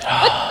not?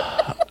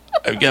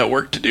 I've got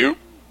work to do.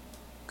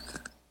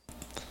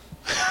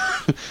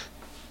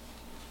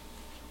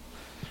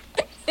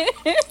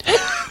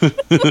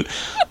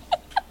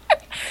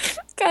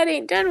 God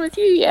ain't done with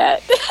you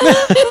yet.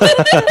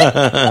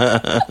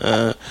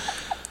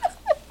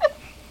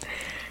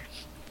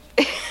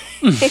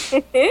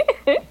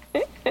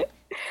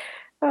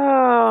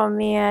 Oh,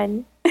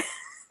 man.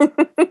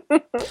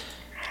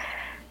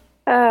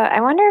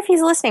 I wonder if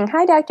he's listening.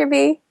 Hi, Dr.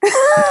 B.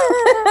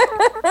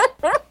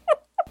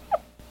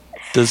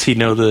 Does he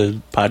know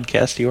the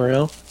podcast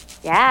URL?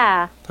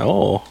 Yeah.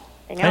 Oh.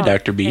 Hi,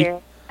 Dr. B.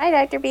 Hi,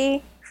 Dr.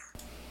 B.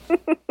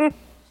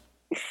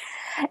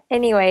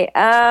 Anyway,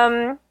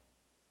 let's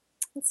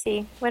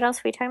see. What else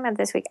are we talking about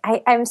this week?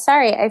 I'm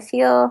sorry. I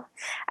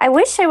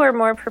wish I were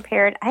more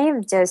prepared.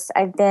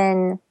 I've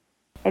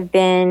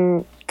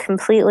been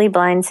completely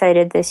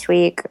blindsided this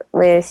week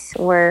with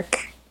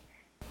work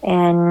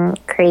and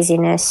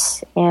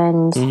craziness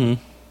and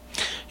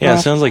Yeah,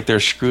 it sounds like they're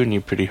screwing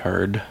you pretty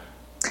hard.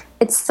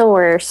 It's the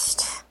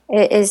worst.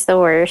 It is the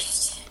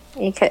worst.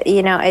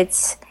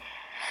 It's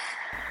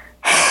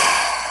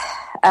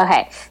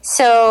okay.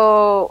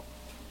 So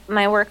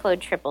my workload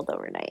tripled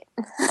overnight,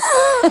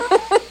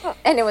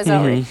 and it was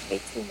already way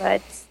too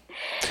much.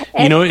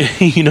 And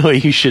you know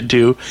what you should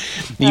do?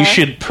 You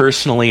should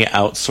personally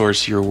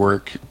outsource your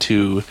work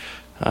to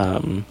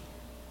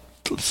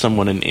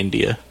someone in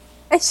India.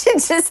 I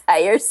should just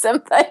hire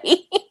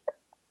somebody.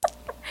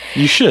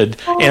 You should,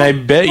 and I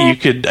bet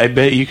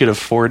you could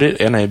afford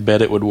it, and I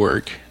bet it would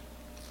work.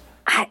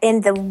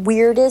 And the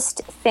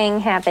weirdest thing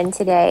happened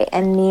today,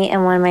 and me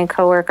and one of my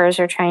coworkers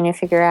are trying to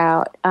figure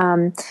out.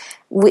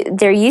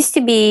 There used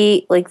to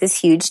be like this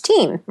huge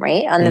team,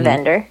 right, on the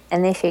vendor,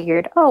 and they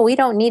figured, we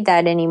don't need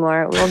that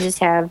anymore. We'll just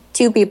have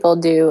 2 people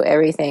do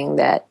everything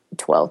that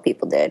 12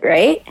 people did,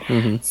 right?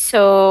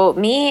 So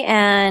me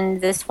and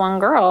this one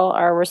girl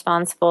are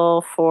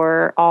responsible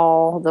for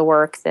all the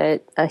work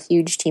that a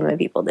huge team of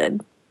people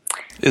did.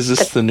 Is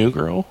this the new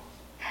girl?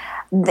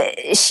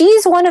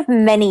 She's one of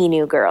many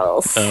new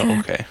girls. Oh,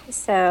 okay.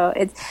 So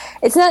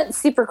it's not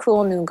super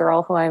cool new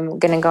girl who I'm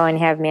going to go and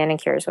have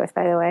manicures with,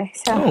 by the way.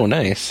 So, oh,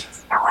 nice.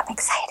 Oh, I'm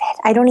excited.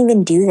 I don't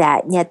even do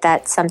that, yet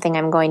that's something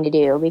I'm going to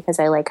do because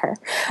I like her.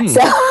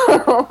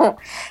 So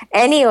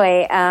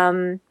anyway,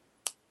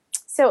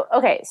 so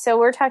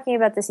we're talking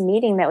about this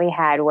meeting that we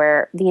had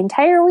where the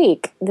entire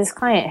week this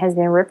client has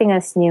been ripping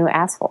us new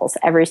assholes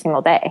every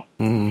single day.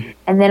 And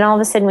then all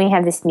of a sudden we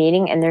have this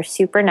meeting and they're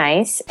super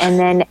nice. And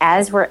then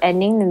as we're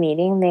ending the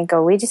meeting, they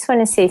go, "We just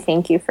want to say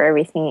thank you for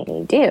everything that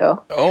you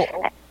do." Oh.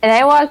 And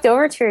I walked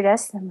over to her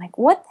desk and I'm like,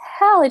 "What the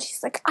hell?" And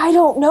she's like, "I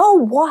don't know.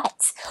 What?"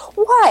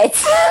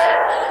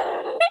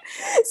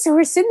 So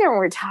we're sitting there and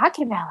we're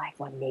talking about like,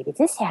 well, maybe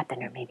this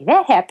happened or maybe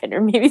that happened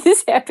or maybe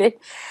this happened.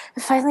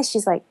 And finally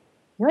she's like,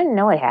 "You wouldn't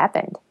know what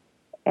happened."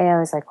 And I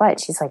was like, "What?"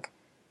 She's like,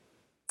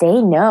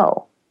 They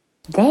know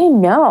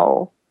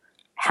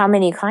how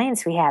many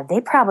clients we have. They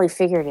probably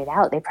figured it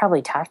out. They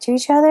probably talk to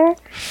each other.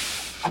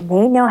 And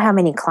they know how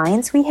many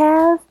clients we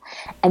have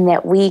and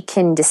that we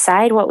can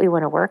decide what we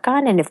want to work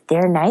on. And if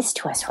they're nice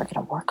to us, we're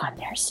going to work on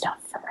their stuff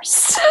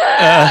first."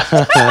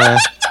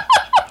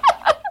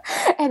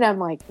 And I'm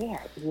like, they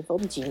are evil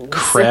geniuses.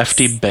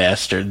 Crafty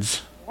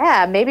bastards.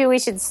 Yeah, maybe we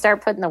should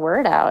start putting the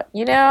word out,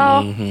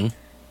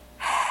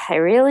 I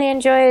really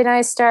enjoy a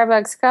nice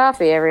Starbucks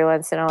coffee every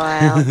once in a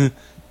while.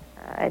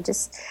 I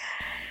just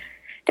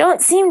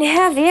don't seem to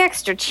have the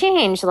extra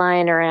change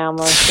lying around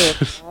most of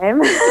the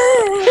time.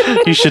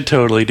 You should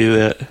totally do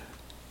that.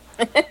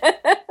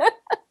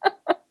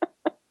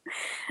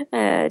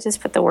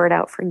 Just put the word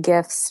out for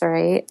gifts,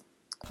 right?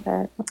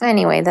 But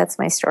anyway, that's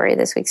my story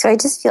this week. So I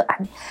just feel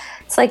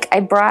it's like I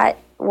brought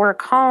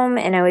work home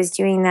and I was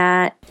doing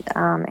that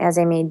as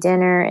I made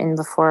dinner and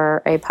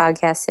before I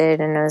podcasted,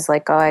 and I was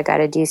like, I got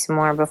to do some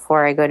more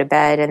before I go to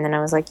bed. And then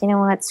I was like, you know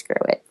what? Screw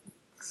it.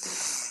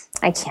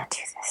 I can't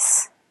do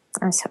this.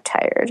 I'm so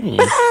tired.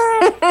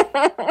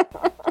 I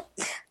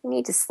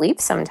need to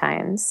sleep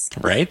sometimes.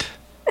 Right?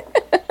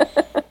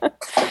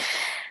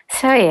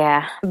 So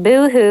yeah,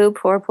 boo-hoo,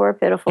 poor,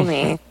 pitiful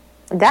me.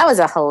 That was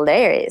a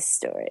hilarious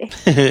story.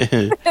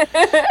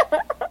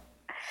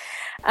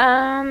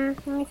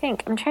 Let me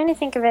think. I'm trying to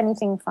think of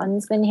anything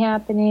fun's been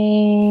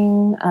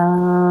happening.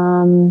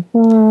 I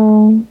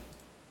don't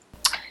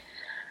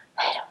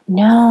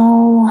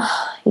know.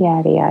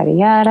 Yada, yada,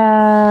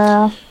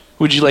 yada.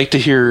 Would you like to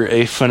hear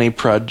a funny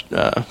product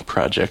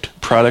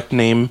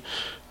name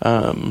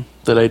that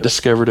I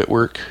discovered at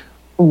work?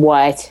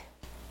 What?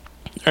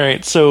 All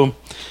right, so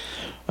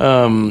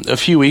a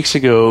few weeks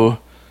ago,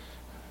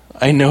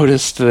 I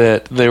noticed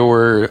that there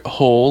were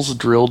holes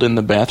drilled in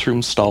the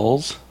bathroom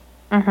stalls.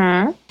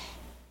 Mm-hmm.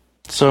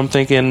 So I'm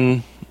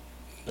thinking,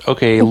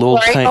 okay, little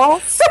Glory tiny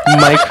holes?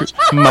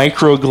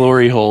 micro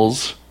glory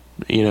holes,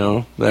 you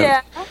know. That,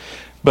 Yeah.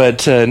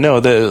 But no,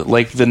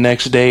 the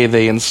next day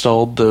they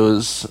installed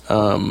those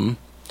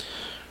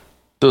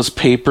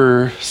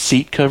paper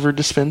seat cover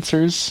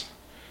dispensers.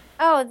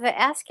 Oh, the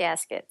ass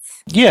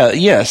gaskets. Yeah,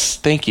 yes,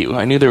 thank you.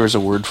 I knew there was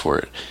a word for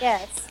it.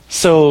 Yes.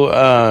 So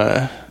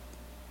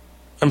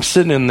I'm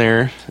sitting in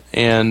there,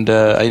 and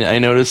I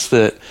noticed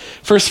that,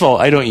 first of all,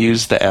 I don't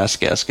use the ass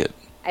gasket.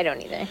 I don't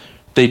either.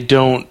 They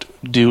don't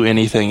do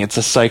anything. It's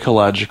a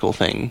psychological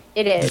thing.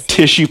 It is.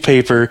 Tissue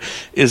paper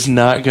is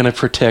not going to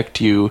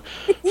protect you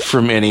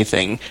from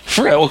anything.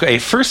 Okay,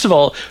 first of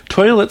all,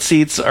 toilet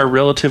seats are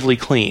relatively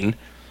clean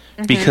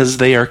because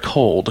they are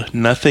cold.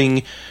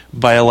 Nothing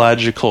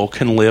biological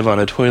can live on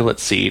a toilet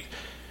seat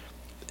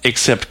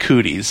except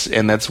cooties,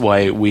 and that's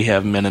why we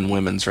have men and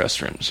women's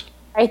restrooms.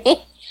 Right?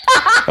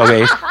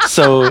 Okay,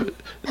 so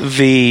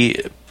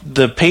the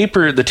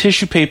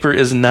tissue paper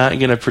is not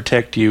going to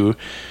protect you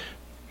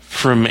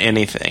from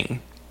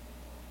anything.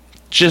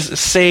 Just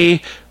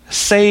say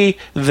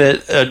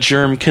that a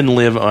germ can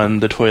live on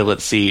the toilet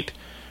seat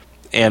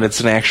and it's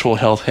an actual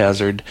health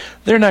hazard.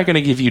 They're not going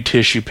to give you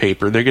tissue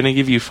paper. They're going to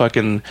give you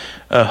fucking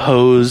a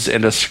hose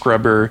and a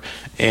scrubber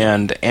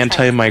and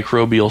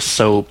antimicrobial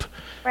soap.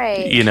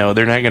 Right. You know,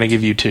 they're not going to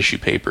give you tissue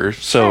paper.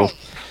 So Right.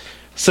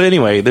 So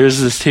anyway,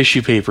 there's this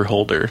tissue paper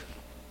holder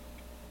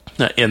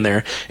in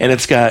there, and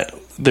it's got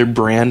their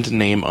brand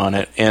name on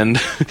it,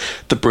 and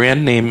the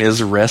brand name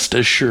is Rest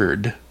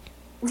Assured.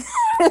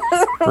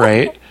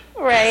 Right?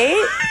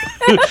 Right?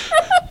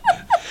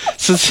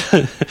 So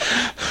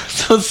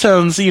it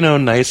sounds,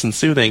 nice and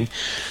soothing.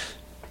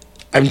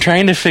 I'm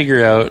trying to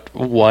figure out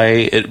why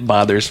it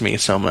bothers me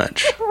so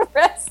much.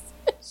 Rest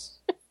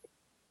assured.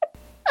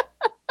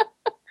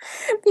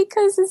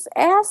 Because it's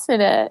ass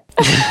in it.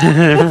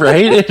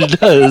 Right? It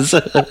does.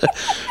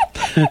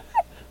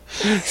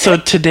 So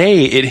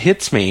today it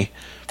hits me.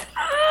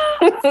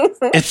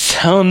 It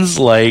sounds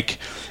like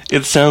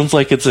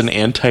it's an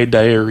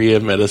anti-diarrhea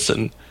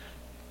medicine.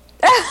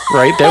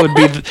 Right?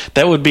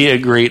 That would be a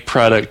great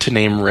product to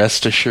name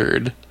Rest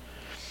Assured.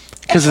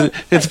 Because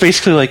it's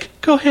basically like,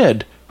 go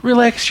ahead,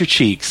 relax your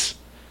cheeks.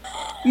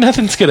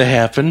 Nothing's gonna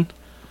happen.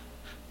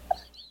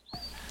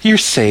 You're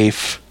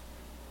safe.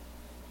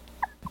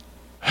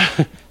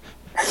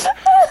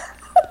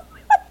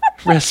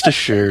 Rest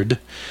assured.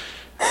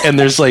 And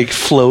there's like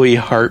flowy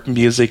harp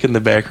music in the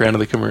background of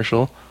the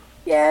commercial.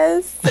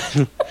 Yes.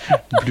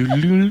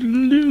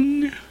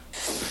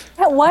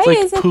 Why It's like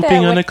is it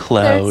pooping that on a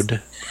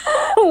cloud.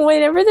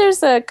 whenever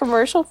there's a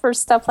commercial for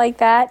stuff like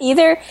that,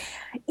 either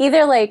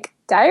like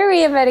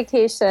diarrhea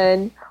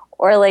medication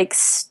or like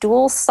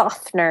stool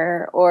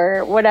softener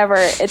or whatever,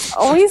 it's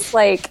always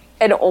like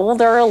an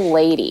older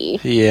lady.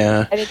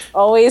 Yeah. And it's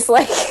always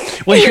like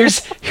Well,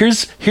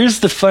 here's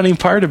the funny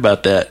part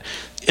about that.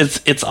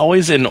 It's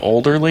always an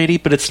older lady,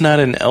 but it's not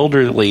an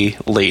elderly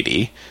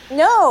lady.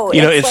 no,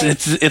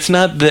 It's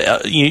not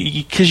the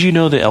because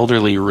the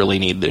elderly really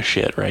need this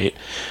shit, right?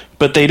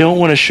 But they don't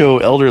want to show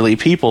elderly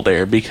people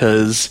there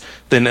because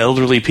then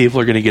elderly people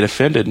are going to get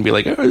offended and be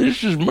like, "Oh,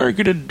 this is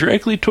marketed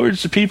directly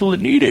towards the people that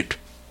need it."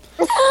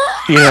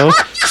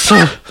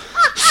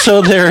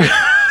 So they're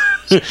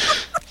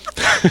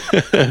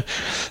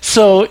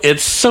so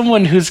it's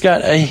someone who's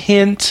got a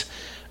hint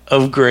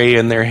of gray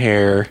in their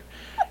hair.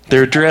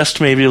 They're dressed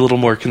maybe a little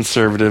more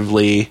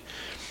conservatively,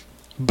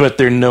 but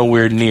they're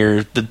nowhere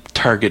near the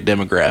target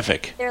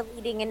demographic. they're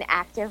leading an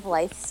active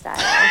lifestyle.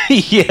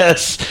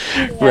 Yes,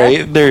 Yeah.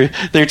 right.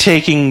 They're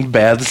taking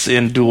baths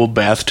in dual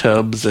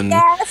bathtubs and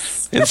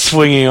Yes. and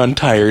swinging on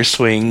tire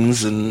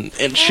swings and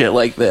shit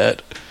like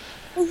that.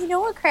 Well, you know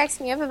what cracks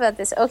me up about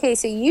this? Okay,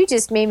 so you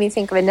just made me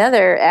think of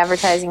another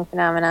advertising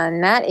phenomenon,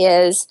 and that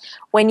is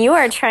when you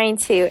are trying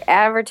to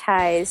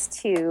advertise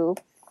to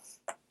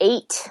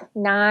 8,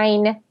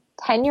 9,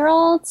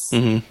 10-year-olds,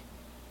 Hmm.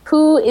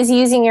 who is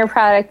using your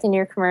product in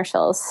your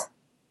commercials?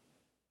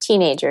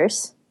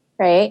 Teenagers,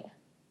 right?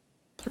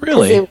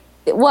 Really?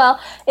 Well,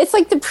 it's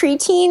like the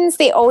preteens.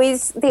 They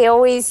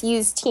always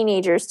use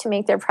teenagers to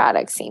make their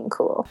product seem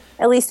cool.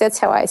 At least that's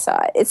how I saw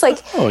it. It's like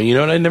Oh, you know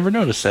what? I never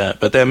noticed that,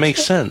 but that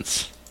makes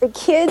sense. the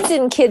kids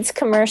in kids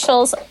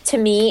commercials, to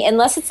me,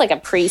 unless it's like a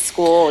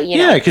preschool,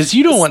 Yeah, because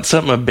you don't want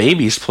something a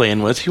baby's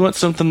playing with. You want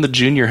something the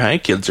junior high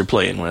kids are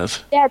playing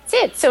with. That's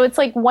it. So it's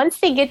like once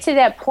they get to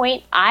that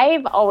point,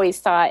 I've always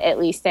thought, at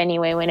least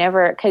anyway,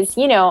 whenever, because,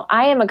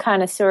 I am a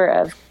connoisseur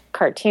of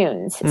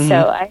cartoons. Mm-hmm.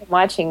 So I'm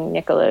watching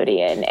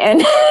Nickelodeon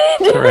and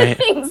Right.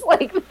 things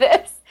like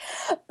this.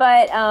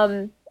 But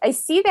I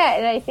see that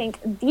and I think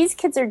these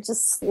kids are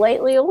just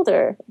slightly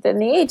older than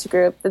the age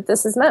group that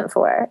this is meant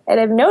for. And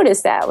I've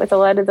noticed that with a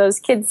lot of those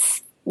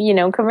kids,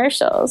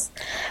 commercials.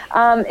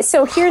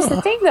 So here's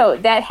the thing, though.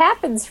 That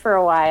happens for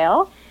a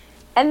while.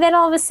 And then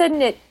all of a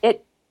sudden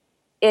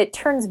it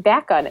turns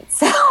back on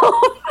itself.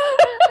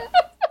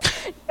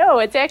 No,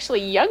 it's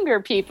actually younger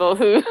people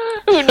who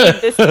who need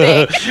this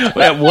thing.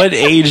 At what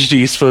age do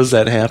you suppose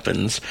that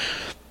happens?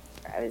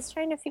 I was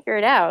trying to figure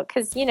it out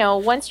because,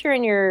 once you're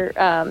in your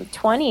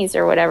 20s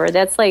or whatever,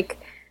 that's like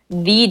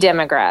the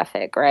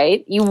demographic,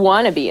 right? You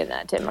want to be in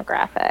that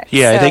demographic.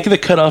 Yeah, so, I think the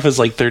cutoff is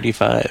like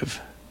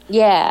 35.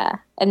 Yeah.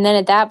 And then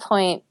at that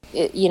point,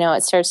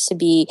 it starts to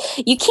be...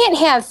 You can't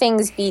have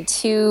things be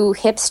too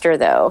hipster,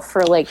 though,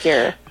 for like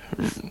your...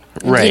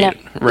 Right,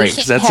 right.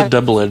 That's a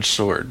double-edged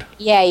sword.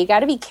 Yeah, you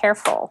got to be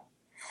careful.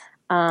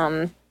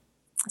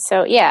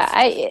 So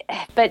yeah,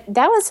 but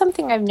that was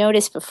something I've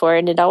noticed before,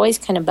 and it always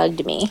kind of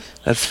bugged me.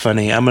 That's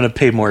funny. I'm going to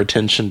pay more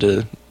attention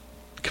to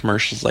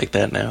commercials like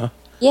that now.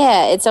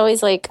 Yeah, it's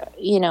always like,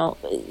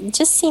 it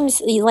just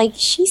seems like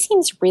she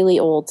seems really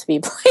old to be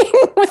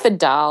playing with a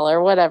doll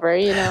or whatever,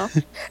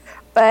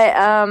 But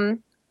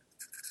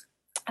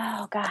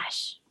oh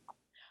gosh.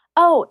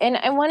 Oh, and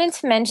I wanted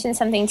to mention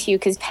something to you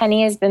because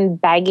Penny has been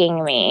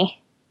begging me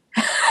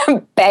to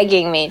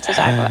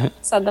talk about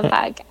this on the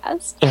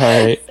podcast. All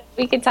right. So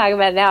we could talk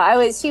about it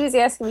now. She was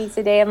asking me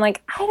today. I'm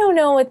like, I don't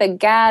know with a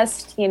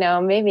guest,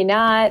 maybe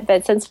not.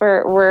 But since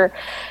we're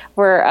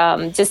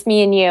just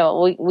me and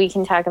you, we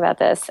can talk about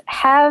this.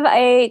 Have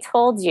I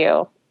told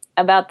you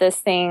about this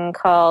thing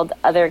called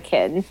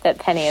Otherkin that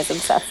Penny is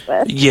obsessed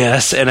with?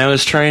 Yes, and I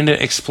was trying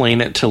to explain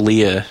it to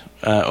Leah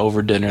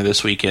over dinner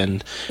this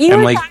weekend.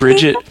 I'm like,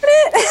 Bridget.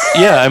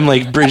 I'm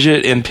like,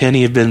 Bridget and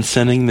Penny have been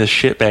sending this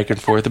shit back and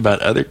forth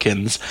about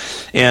Otherkins,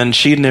 and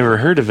she'd never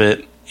heard of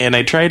it. And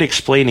I tried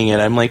explaining it.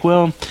 I'm like,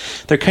 well,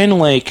 they're kind of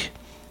like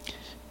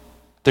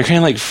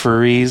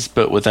furries,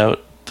 but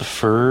without the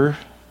fur.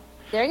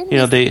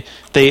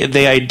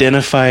 They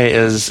identify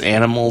as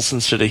animals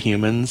instead of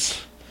humans.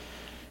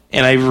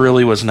 And I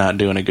really was not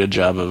doing a good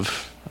job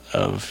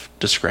of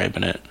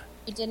describing it.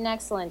 You did an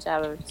excellent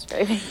job of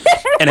describing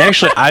it. And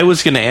actually, I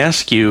was going to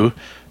ask you,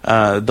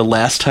 the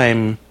last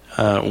time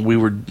we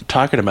were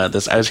talking about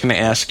this, I was going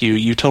to ask you,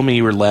 you told me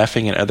you were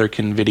laughing at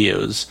Otherkin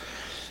videos.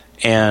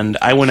 And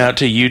I went out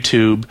to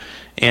YouTube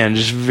and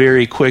just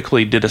very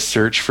quickly did a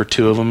search for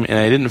two of them, and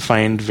I didn't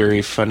find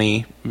very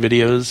funny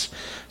videos.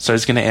 So I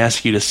was going to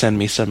ask you to send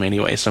me some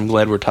anyway, so I'm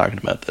glad we're talking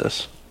about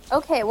this.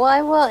 Okay, well,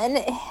 I will. And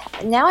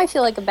now I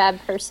feel like a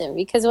bad person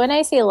because when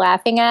I say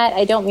laughing at,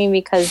 I don't mean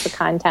because the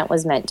content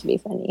was meant to be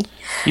funny.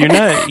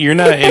 You're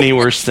not any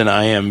worse than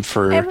I am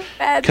for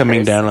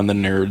coming down on the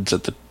nerds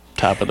at the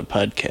top of the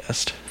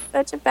podcast.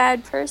 Such a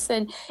bad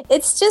person.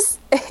 It's just,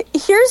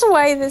 here's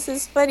why this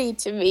is funny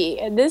to me,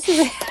 and this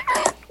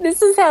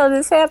is how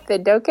this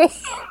happened, okay?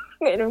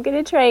 And I'm going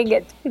to try and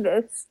get through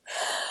this.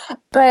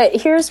 But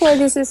here's why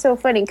this is so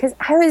funny, because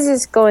I was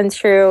just going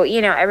through,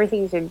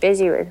 everything's been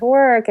busy with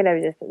work, and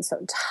I've just been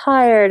so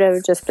tired,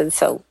 I've just been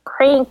so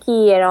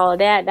cranky and all of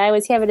that, and I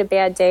was having a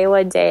bad day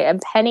one day,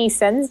 and Penny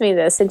sends me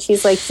this, and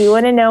she's like, do you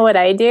want to know what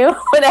I do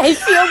when I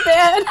feel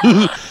bad?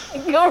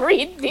 I go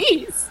read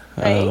these.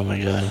 Right? Oh, my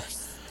God.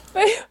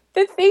 But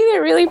the thing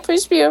that really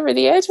pushed me over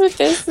the edge with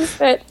this is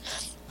that,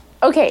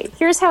 okay,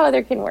 here's how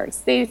Otherkin works.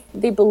 They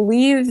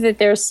believe that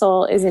their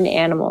soul is an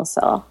animal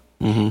soul.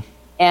 Mm-hmm.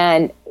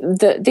 And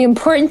the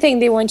important thing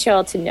they want you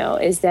all to know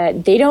is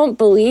that they don't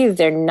believe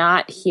they're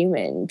not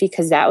human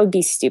because that would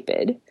be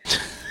stupid.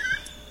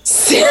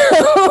 So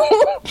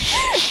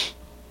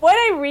what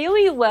I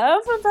really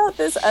love about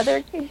this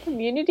Otherkin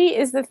community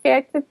is the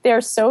fact that they're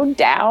so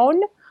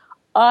down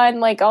on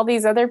like all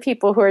these other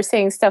people who are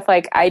saying stuff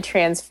like I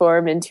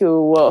transform into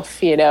a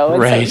wolf, And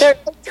right. so they're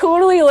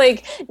totally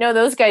like, no,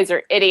 those guys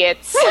are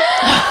idiots.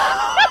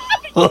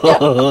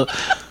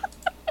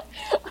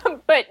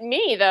 But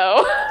me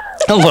though.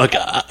 Look,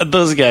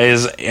 those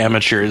guys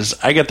amateurs.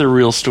 I got the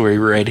real story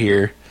right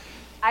here.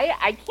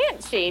 I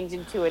can't change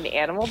into an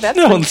animal.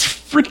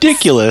 It's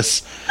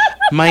ridiculous.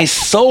 My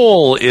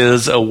soul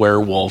is a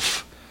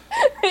werewolf.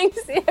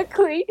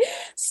 Exactly.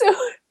 So,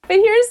 but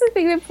here's the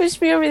thing that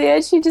pushed me over the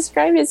edge. She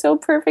described it so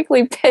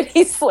perfectly.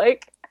 Penny's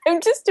like,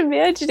 I'm just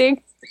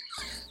imagining.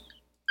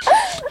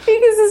 Because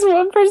this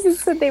one person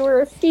said they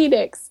were a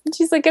phoenix. And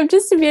she's like, I'm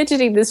just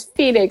imagining this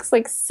phoenix,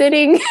 like,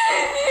 sitting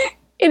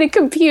in a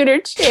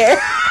computer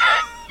chair,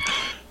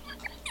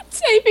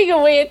 typing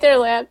away at their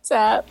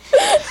laptop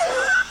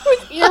with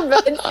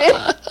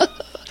earbuds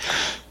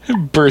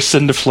in. Bursts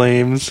into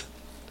flames.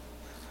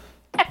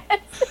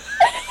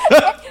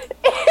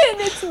 And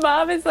its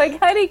mom is like,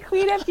 honey,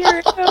 clean up your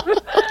room.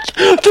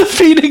 The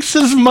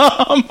Phoenix's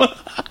mom.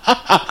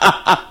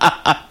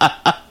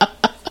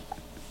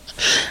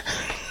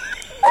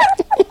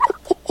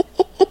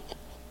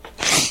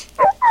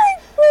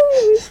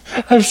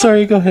 I'm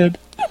sorry, go ahead.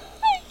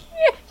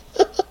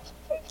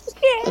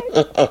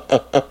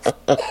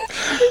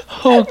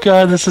 Oh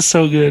God, this is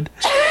so good.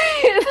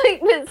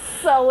 Like this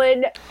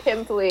sullen,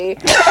 pimply,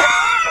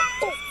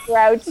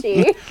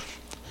 grouchy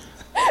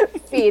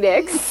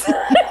Phoenix.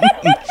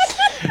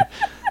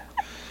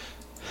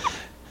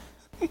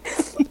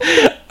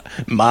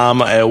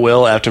 Mom, I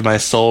will after my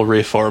soul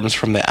reforms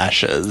from the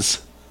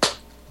ashes.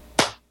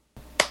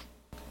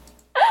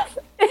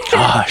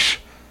 Gosh.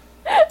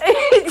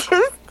 It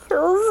just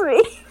kills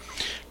me.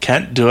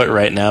 can't do it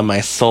right now.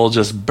 My soul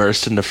just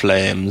burst into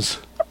flames.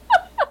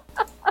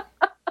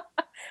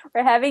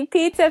 We're having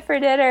pizza for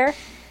dinner.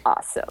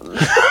 Awesome.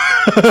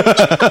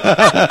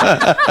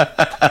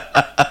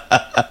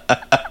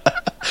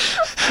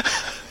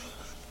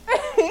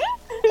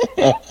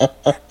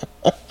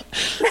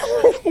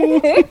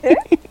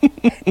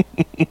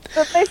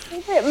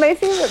 But my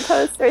favorite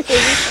posts are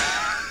things.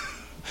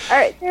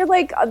 They're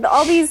like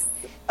all these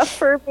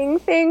affirming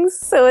things.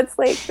 So it's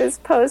like this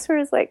post where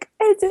it's like,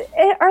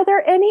 are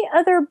there any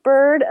other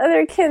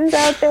otherkins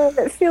out there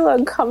that feel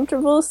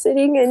uncomfortable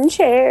sitting in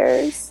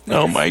chairs?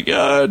 Oh my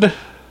god.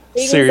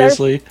 Things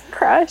Seriously.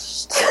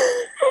 Crushed.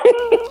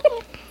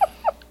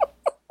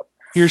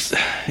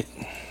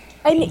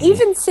 I'm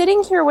even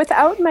sitting here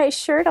without my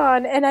shirt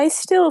on, and I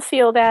still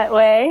feel that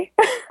way.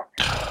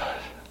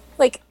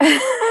 Like,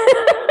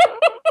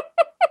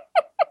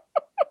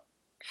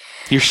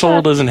 your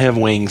soul doesn't have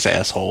wings,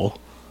 asshole.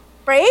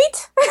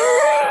 right?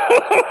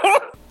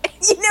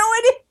 You know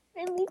what it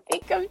made me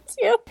think of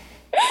too?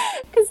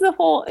 Because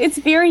it's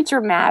very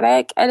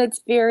dramatic, and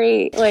it's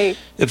very like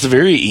It's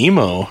very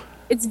emo.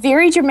 it's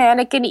very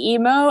dramatic and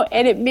emo,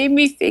 and it made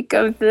me think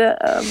of the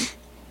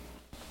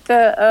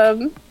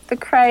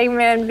Crying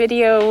Man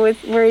video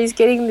where he's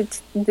getting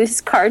this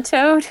car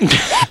towed,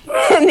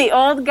 and the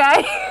old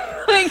guy,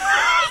 like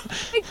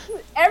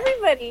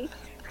everybody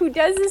who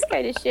does this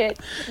kind of shit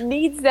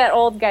needs that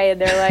old guy in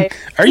their life.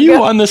 Are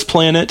you on this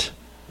planet?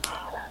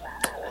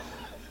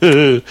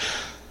 Yes.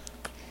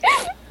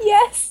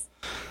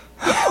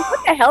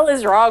 What the hell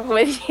is wrong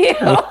with you?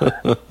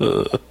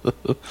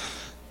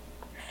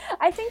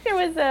 I think there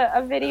was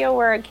a video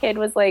where a kid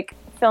was like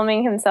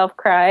filming himself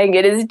crying,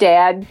 and his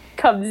dad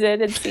comes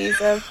in and sees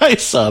him. I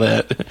saw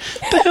that. What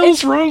the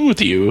hell's wrong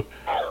with you?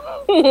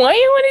 Why do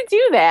you want to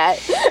do that?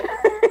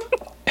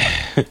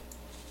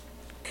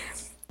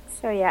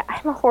 So yeah,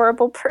 I'm a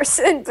horrible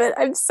person, but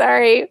I'm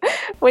sorry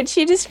when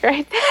she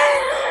described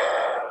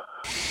that.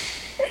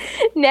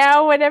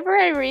 Now, whenever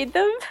I read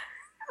them,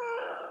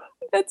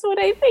 that's what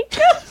I think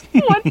of.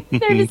 What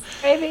they're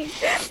describing.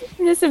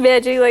 I'm just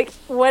imagining, like,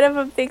 one of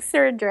them thinks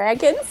they're a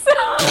dragon. So,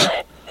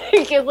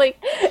 like,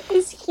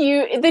 this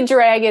huge, the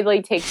dragon,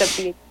 like, takes up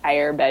the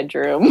entire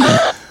bedroom.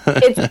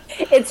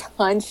 It's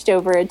hunched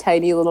over a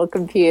tiny little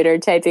computer,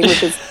 typing with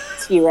his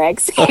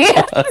T-Rex hands.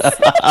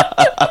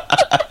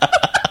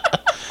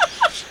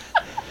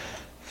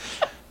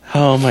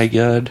 Oh my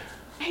god.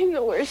 I'm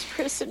the worst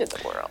person in the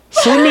world.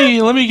 So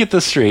let me get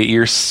this straight.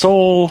 Your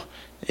soul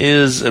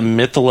is a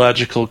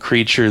mythological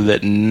creature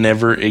that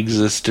never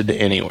existed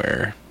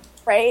anywhere.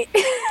 Right?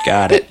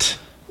 Got it.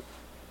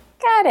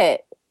 Got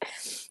it.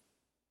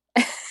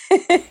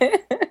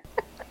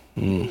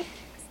 Mm.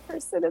 Worst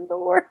person in the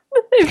world.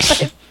 I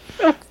find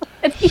so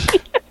funny.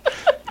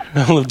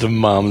 I love the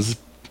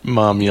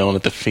mom yelling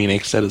at the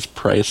phoenix. That is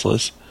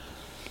priceless.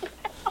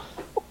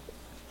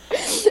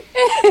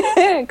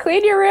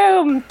 Clean your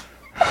room.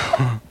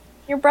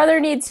 Your brother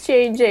needs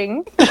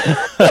changing.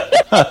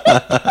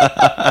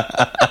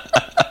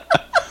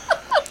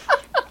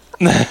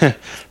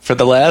 For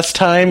the last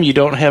time, you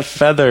don't have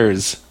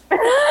feathers.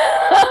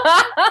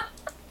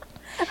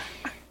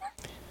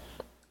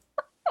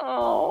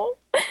 Oh,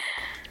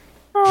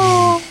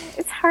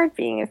 it's hard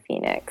being a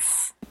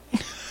phoenix.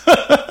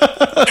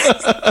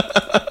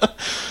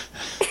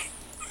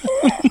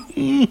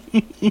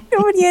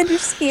 Nobody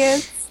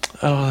understands.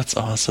 Oh, that's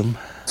awesome.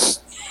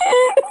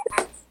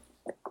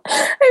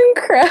 I'm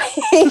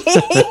crying.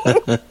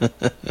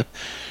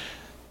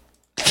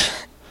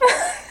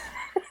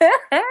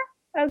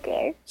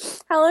 Okay.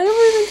 How long have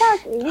we been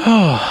talking?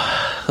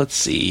 Oh, let's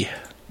see.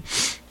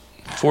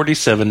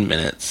 47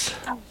 minutes.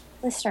 Oh,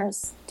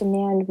 listeners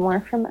demand more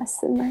from us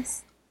than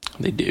this.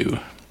 They do.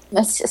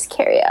 Let's just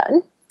carry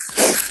on.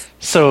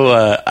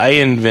 So, I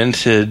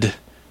invented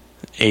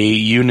a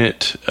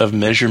unit of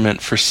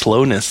measurement for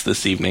slowness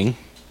this evening.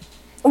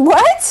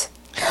 What?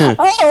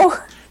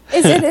 Oh,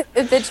 is it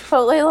the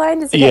Chipotle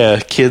line? Is it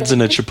Yeah, kids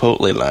in a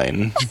Chipotle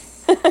line.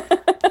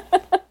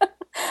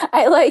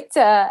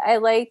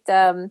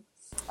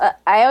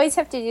 I always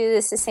have to do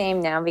this the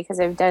same now because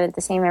I've done it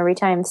the same every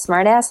time.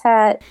 Smart ass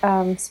hat.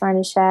 I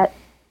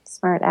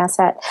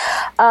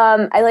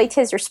liked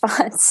his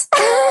response.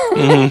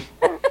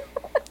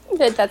 Mm-hmm.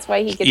 That's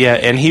why he gets. Yeah,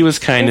 and he was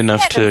kind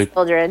enough to.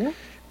 Children.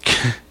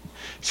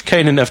 He's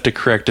kind enough to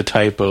correct a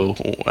typo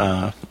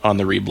on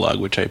the reblog,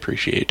 which I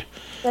appreciate.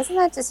 Doesn't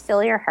that just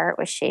fill your heart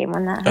with shame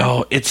when that happens?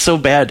 Oh, it's so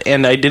bad.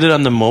 And I did it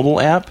on the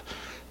mobile app,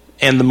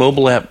 and the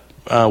mobile app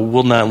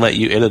will not let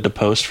you edit a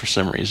post for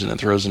some reason. It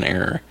throws an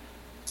error.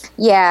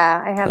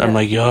 Yeah, I have. I'm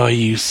like, oh,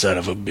 you son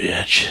of a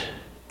bitch.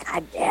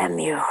 God damn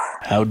you.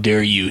 How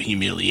dare you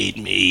humiliate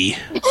me?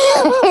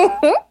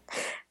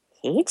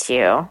 Hate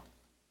you.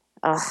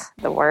 Ugh,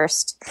 the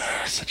worst.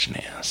 Such an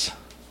ass.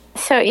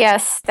 So,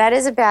 yes, that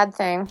is a bad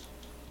thing.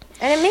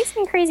 And it makes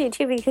me crazy,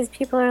 too, because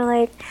people are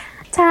like,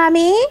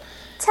 Tommy.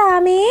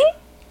 Tell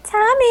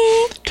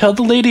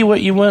the lady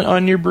what you want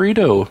on your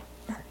burrito.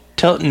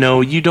 No,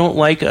 you don't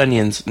like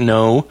onions.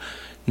 No.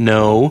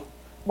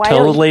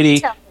 Tell the lady,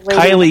 tell the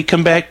lady? Kylie,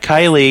 come back.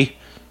 Kylie,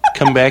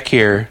 come back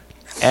here.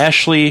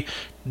 Ashley,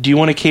 do you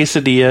want a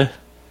quesadilla?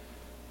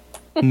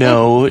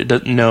 No,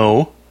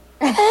 no.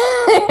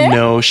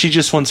 No, she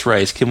just wants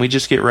rice. Can we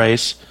just get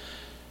rice?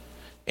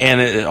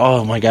 And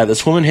oh my god,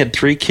 this woman had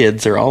 3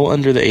 kids. They're all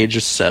under the age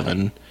of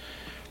 7.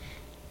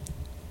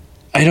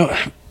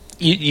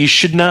 You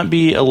should not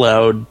be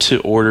allowed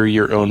to order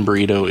your own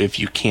burrito if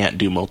you can't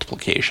do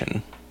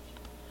multiplication.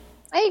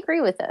 I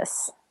agree with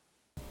this.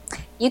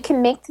 You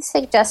can make the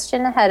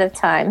suggestion ahead of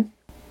time.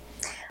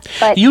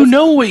 But you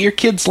know what your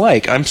kids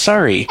like. I'm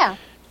sorry. Yeah.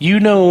 You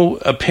know,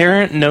 a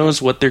parent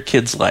knows what their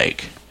kids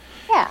like.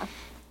 Yeah.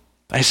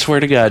 I swear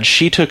to God,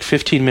 she took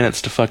 15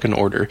 minutes to fucking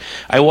order.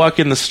 I walk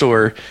in the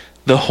store,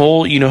 the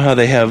whole, you know how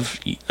they have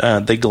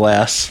the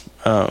glass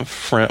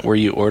front where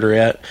you order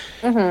at?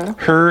 Mm-hmm.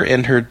 Her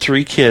and her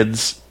 3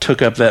 kids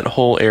took up that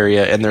whole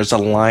area, and there's a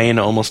line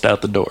almost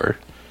out the door.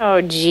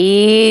 Oh,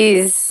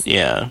 jeez.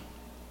 Yeah.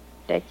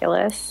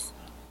 Ridiculous.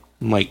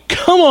 I'm like,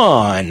 come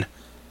on!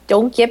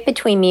 Don't get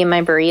between me and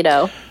my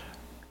burrito.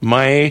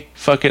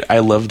 I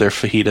love their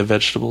fajita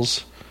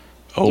vegetables.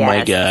 Oh yes.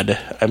 my god.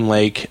 I'm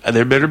like,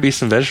 there better be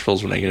some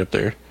vegetables when I get up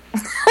there.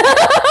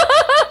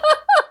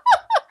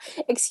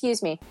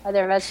 Excuse me, are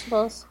there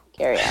vegetables?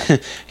 Carry on.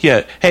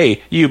 Yeah,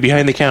 hey, you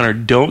behind the counter,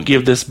 don't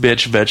give this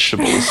bitch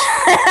vegetables.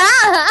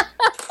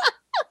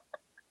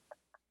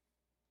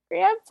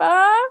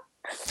 Grandpa,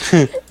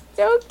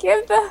 don't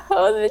give the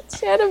hoe the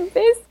cheddar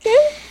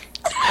biscuit.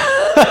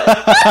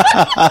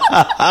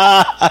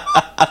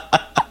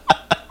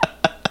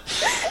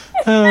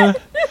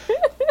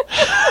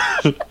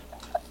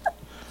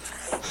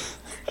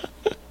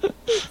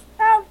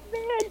 Oh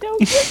man, don't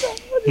give the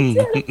hoe the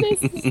cheddar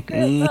biscuit,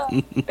 Grandpa.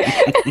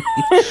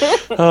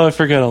 Oh, I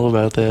forgot all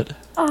about that.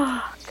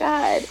 Oh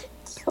God, it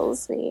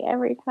kills me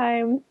every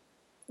time.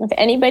 If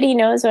anybody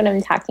knows what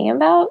I'm talking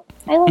about,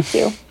 I like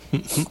you.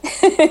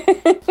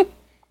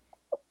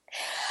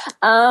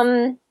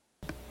 Let's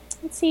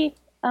see.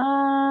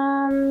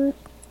 Oh,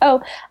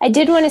 I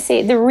did want to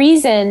say the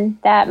reason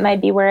that my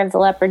Beware of the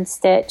Leopard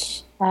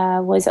Stitch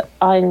was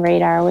on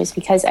radar was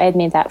because I had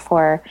made that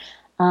for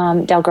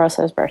Del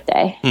Grosso's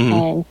birthday,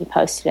 and he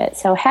posted it.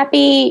 So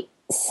happy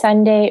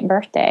Sunday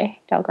birthday,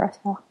 Del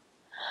Grosso.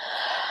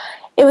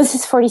 It was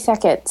his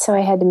 42nd, so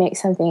I had to make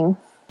something.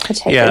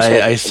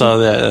 I saw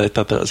that. I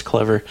thought that was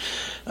clever.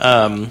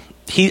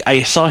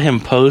 I saw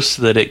him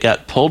post that it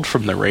got pulled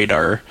from the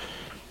radar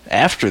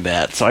after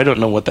that, so I don't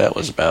know what that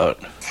was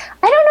about.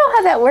 I don't know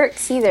how that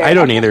works either. I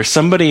don't either.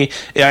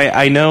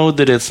 I know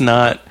that it's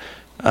not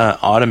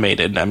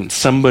automated.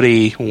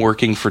 Somebody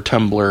working for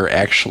Tumblr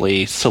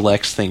actually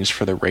selects things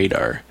for the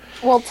radar.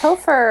 Well,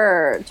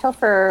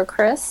 Topher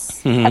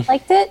Chris had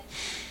liked it,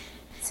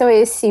 so I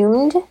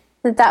assumed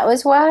that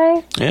was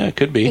why. Yeah, it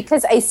could be.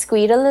 Because I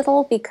squeaked a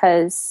little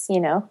because,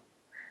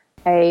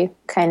 I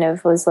kind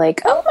of was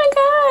like, oh my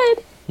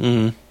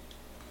god,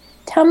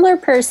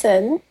 Tumblr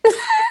person.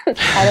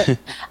 I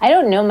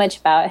don't know much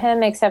about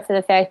him except for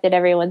the fact that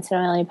every once in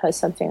a while he posts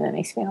something that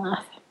makes me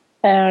laugh.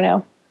 I don't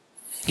know.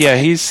 Yeah,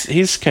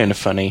 he's kind of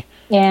funny.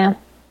 Yeah,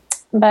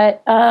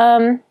 but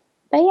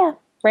yeah,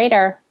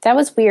 radar. That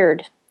was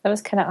weird. That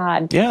was kind of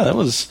odd. Yeah, that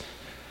was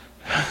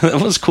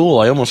cool.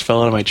 I almost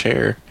fell out of my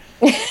chair.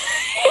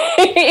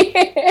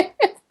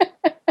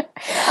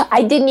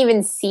 I didn't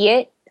even see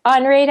it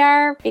on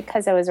radar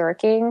because I was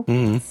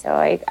working, so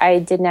I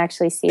didn't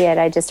actually see it.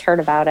 I just heard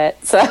about it.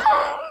 So,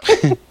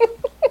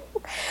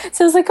 so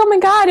I was like, "Oh my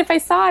god! If I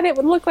saw it, it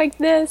would look like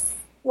this."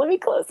 Let me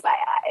close my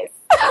eyes.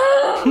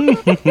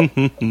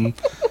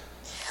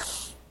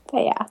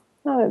 But yeah,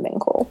 that would have been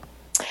cool.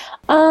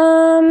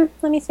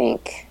 Let me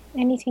think.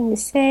 Anything to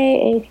say?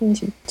 Anything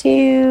to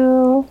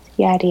do?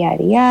 Yada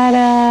yada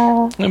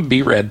yada.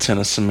 B-Rad sent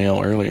us some mail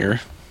earlier.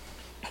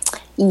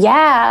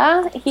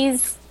 Yeah,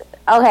 he's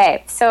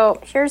okay. So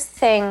here's the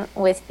thing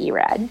with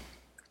B-Rad.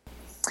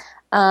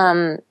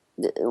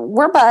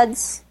 We're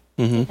buds.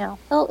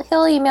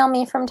 He'll email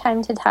me from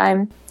time to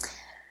time.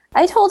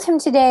 I told him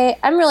today,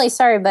 I'm really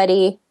sorry,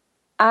 buddy.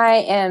 I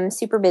am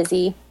super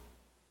busy.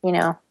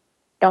 Don't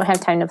have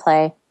time to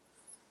play.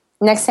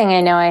 Next thing I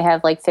know, I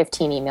have like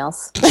 15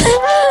 emails.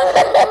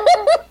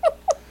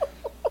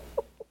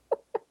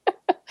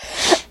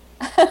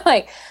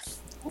 Like,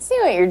 I see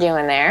what you're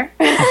doing there.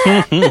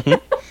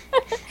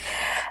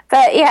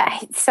 But yeah,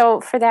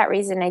 so for that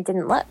reason, I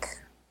didn't look.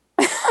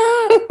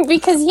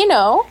 Because, you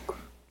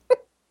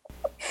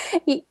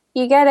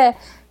gotta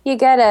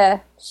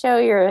show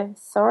your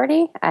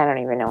authority. I don't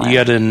even know. You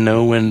gotta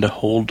know when to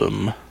hold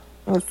them.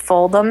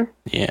 Fold them.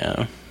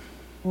 Yeah.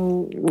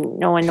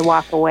 Know when to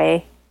walk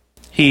away.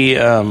 He,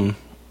 one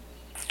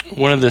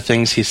of the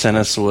things he sent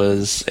us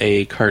was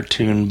a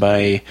cartoon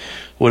by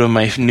one of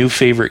my new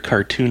favorite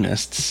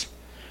cartoonists.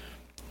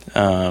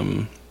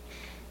 It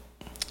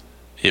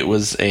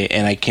was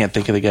and I can't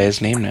think of the guy's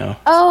name now.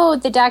 Oh,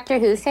 the Doctor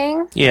Who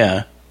thing?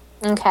 Yeah.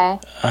 Okay.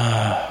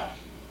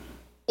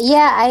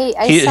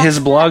 Yeah, his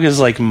blog is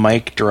like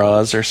Mike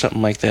Draws or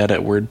something like that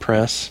at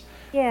WordPress.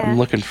 Yeah. I'm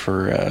looking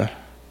for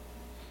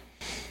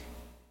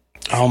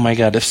Oh my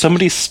god, if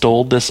somebody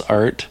stole this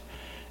art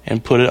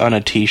and put it on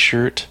a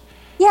t-shirt...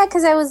 Yeah,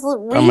 because I was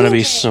reading I'm going to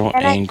be so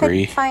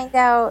angry.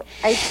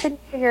 I couldn't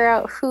figure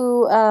out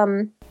who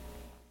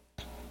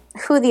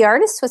the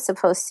artist was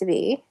supposed to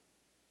be.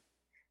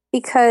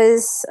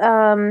 Because,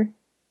 let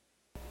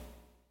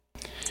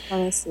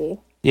me see.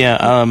 Yeah,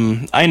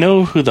 I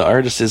know who the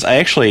artist is. I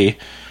actually,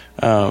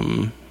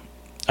 oh,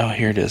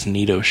 here it is,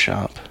 Nito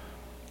Shop.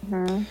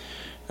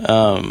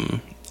 Mm-hmm.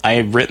 I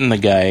had written the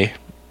guy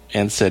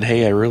and said,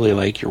 hey, I really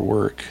like your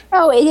work.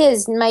 Oh, it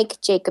is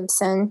Mike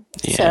Jacobson.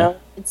 Yeah. So,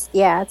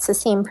 it's the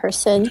same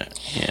person.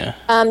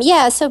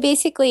 Yeah. So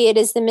basically it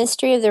is the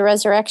mystery of the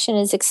resurrection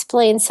is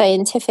explained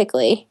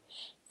scientifically.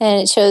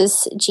 And it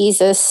shows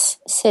Jesus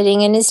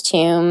sitting in his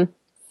tomb,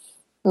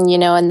 and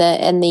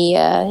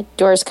the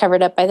doors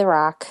covered up by the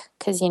rock,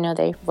 because,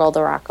 they rolled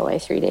the rock away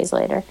 3 days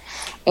later.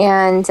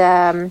 And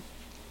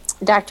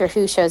Doctor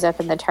Who shows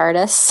up in the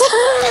TARDIS.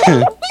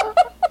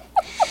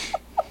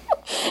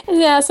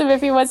 And asks him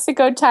if he wants to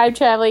go time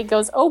traveling. He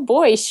goes, oh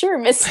boy, sure,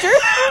 mister.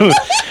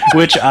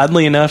 Which,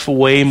 oddly enough,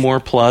 way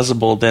more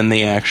plausible than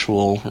the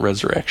actual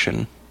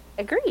resurrection.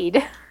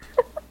 Agreed.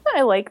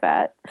 I like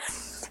that.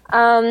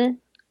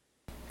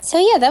 So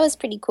yeah, that was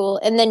pretty cool.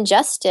 And then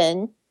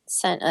Justin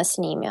sent us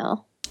an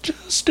email.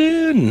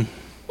 Justin!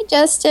 Hey,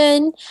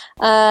 Justin.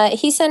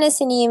 He sent us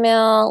an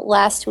email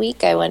last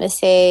week, I want to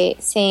say,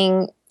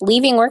 saying,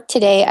 leaving work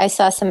today, I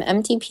saw some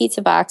empty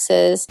pizza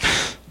boxes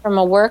from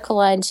a work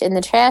lunch in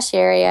the trash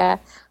area.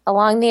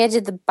 Along the edge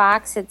of the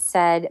box, it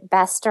said,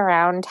 best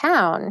around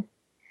town.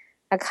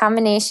 A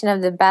combination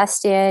of the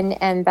best in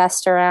and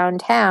best around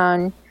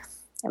town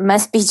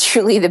must be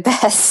truly the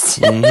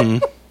best.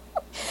 Mm-hmm.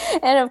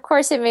 And of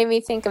course, it made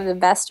me think of the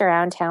Best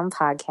Around Town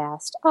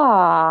podcast.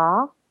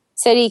 Aww.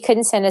 Said he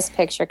couldn't send us a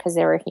picture because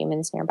there were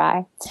humans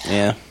nearby.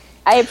 Yeah.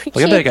 I appreciate.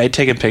 Look at that guy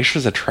taking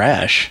pictures of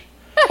trash.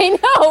 I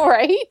know,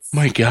 right?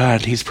 My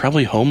God, he's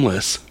probably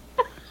homeless.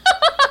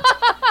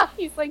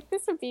 He's like,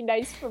 this would be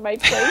nice for my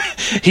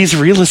place. He's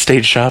real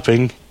estate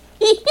shopping.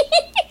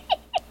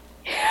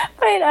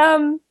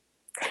 But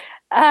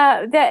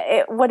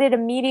what it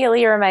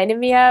immediately reminded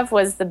me of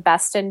was the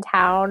Best in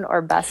Town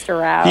or Best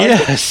Around.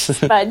 Yes.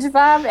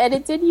 SpongeBob, and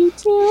it did you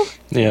too.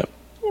 Yep.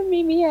 It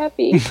made me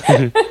happy.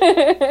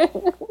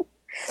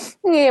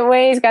 Yeah,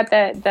 when he's got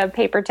the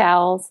paper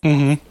towels.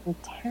 Mm-hmm. In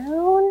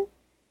town,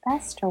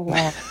 best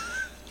around.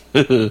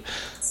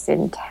 Best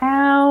in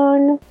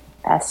town,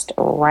 best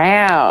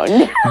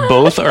around.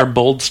 Both are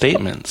bold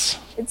statements.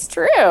 It's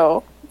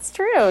true. It's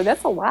true.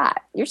 That's a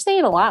lot. You're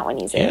saying a lot when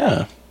you say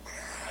that.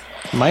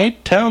 My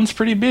town's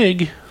pretty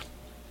big.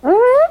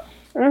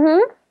 Mm-hmm.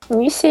 Mm-hmm.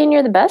 When you saying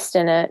you're the best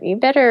in it, you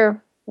got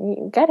to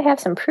have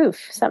some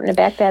proof, something to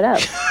back that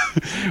up.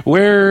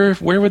 Where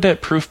would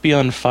that proof be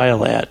on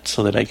file at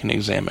so that I can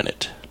examine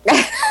it?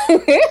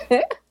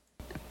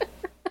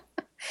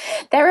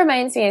 That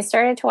reminds me, I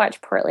started to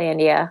watch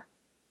Portlandia.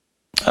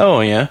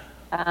 Oh, yeah.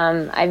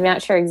 I'm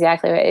not sure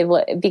exactly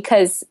what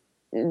because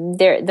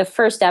the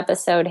first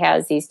episode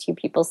has these two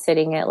people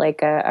sitting at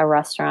like a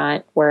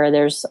restaurant where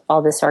there's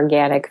all this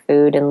organic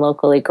food and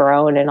locally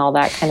grown and all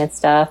that kind of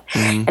stuff.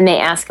 Mm-hmm. And they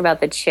ask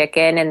about the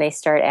chicken and they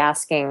start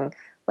asking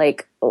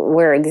like,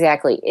 where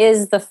exactly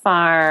is the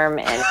farm?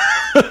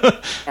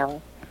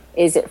 And,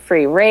 is it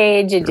free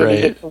range? And did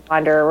he get to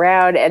wander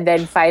around? And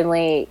then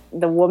finally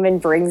the woman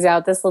brings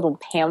out this little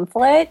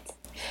pamphlet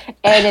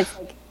and it's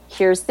like,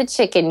 here's the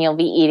chicken you'll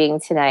be eating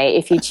tonight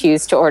if you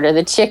choose to order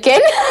the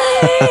chicken.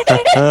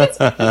 It's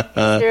a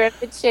picture of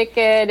the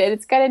chicken, and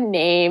it's got a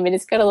name, and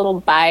it's got a little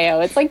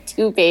bio. It's like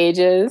 2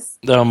 pages.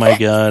 Oh, my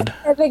God.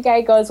 And the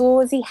guy goes, well,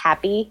 was he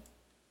happy?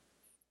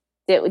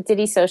 Did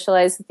he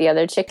socialize with the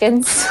other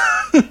chickens?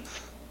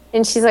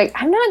 And she's like,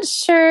 I'm not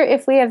sure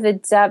if we have the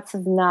depth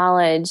of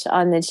knowledge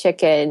on the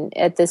chicken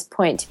at this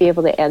point to be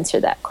able to answer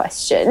that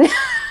question.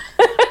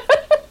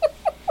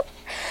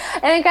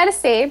 And I gotta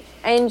say,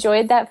 I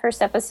enjoyed that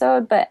first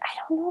episode, but I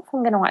don't know if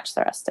I'm gonna watch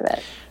the rest of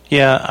it.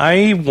 Yeah,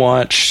 I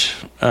watched,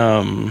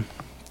 what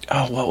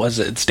was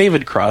it? It's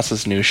David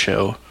Cross's new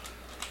show.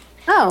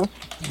 Oh.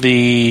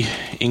 The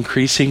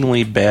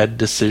increasingly poor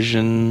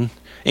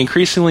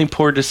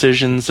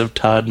decisions of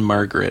Todd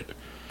Margaret.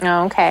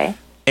 Oh, okay.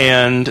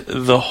 And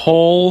the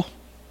whole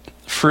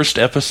first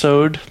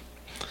episode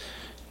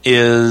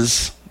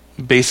is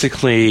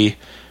basically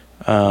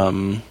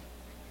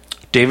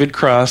David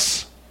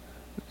Cross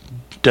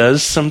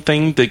does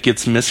something that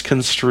gets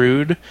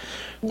misconstrued,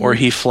 or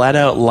he flat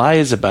out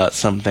lies about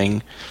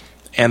something,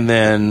 and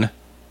then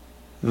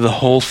the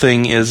whole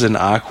thing is an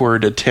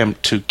awkward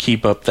attempt to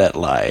keep up that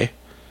lie.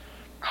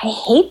 I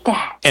hate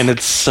that. And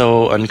it's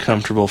so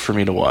uncomfortable for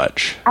me to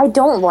watch. I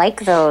don't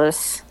like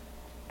those.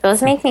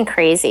 Those make me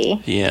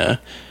crazy. Yeah.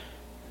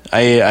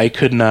 I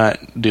could not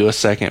do a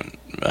second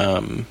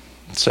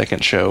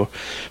show,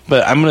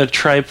 but I'm going to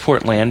try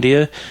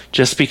Portlandia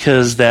just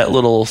because that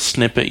little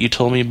snippet you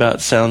told me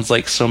about sounds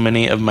like so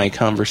many of my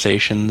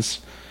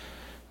conversations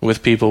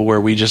with people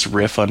where we just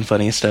riff on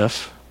funny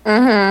stuff.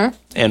 Mm-hmm.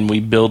 And we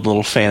build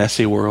little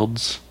fantasy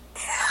worlds.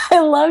 I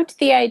loved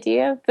the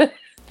idea of the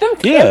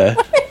yeah.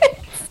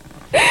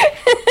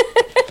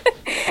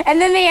 And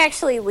then they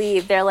actually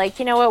leave. They're like,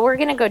 you know what? We're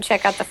going to go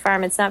check out the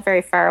farm. It's not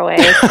very far away.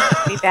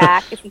 We'll be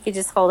back if you could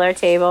just hold our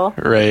table.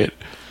 Right.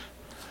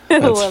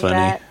 That's Love funny.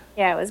 that.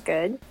 Yeah, it was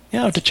good. Yeah,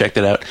 I'll have to check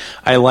that out.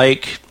 I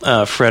like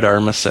Fred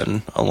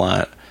Armisen a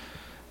lot,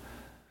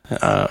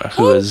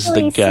 who is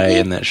the guy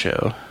in that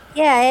show.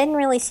 Yeah, I hadn't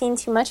really seen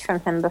too much from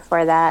him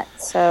before that.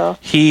 So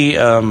He,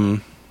 I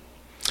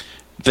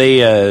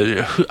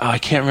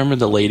can't remember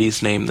the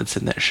lady's name that's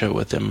in that show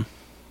with him.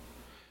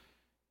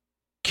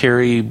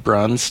 Carrie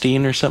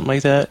Bronstein or something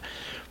like that.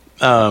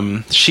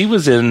 She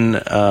was in,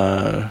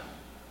 what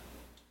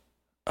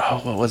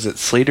was it?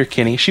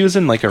 Slater-Kinney. She was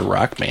in like a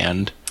rock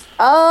band.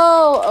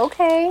 Oh,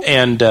 okay.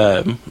 And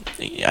I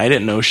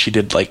didn't know she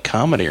did like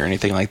comedy or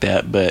anything like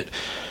that, but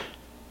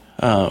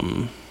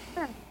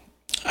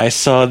I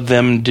saw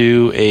them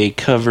do a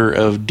cover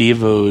of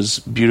Devo's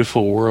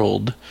Beautiful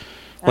World,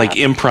 like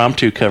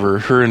impromptu cover,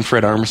 her and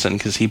Fred Armisen,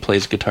 because he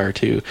plays guitar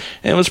too.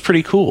 And it was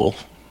pretty cool.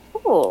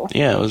 Cool.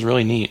 Yeah, it was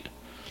really neat.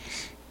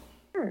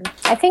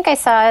 I think I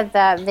saw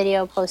that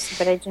video posted,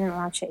 but I didn't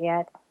watch it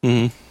yet.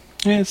 Mm-hmm.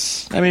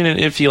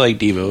 If you like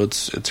Devo,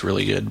 it's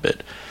really good,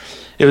 but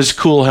it was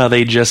cool how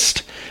they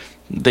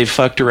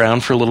fucked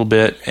around for a little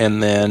bit,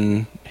 and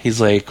then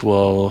he's like,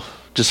 well,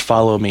 just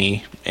follow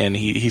me, and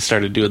he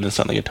started doing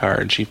this on the guitar,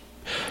 and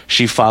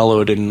she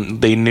followed,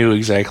 and they knew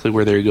exactly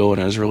where they were going.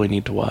 It was really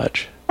neat to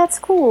watch. That's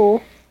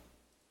cool.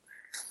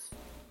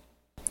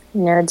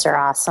 Nerds are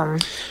awesome.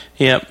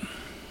 Yep.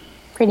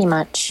 Pretty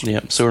much.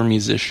 Yep, so are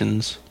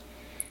musicians.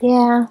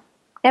 Yeah.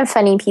 And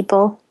funny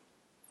people.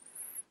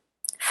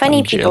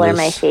 Funny people are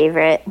my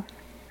favorite.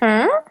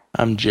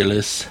 I'm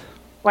jealous.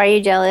 Why are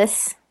you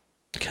jealous?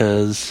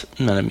 Because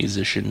I'm not a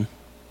musician.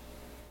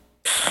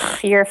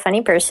 You're a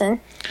funny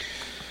person.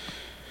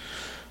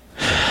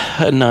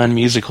 A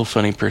non-musical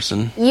funny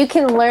person. You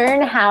can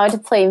learn how to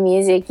play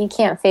music. You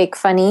can't fake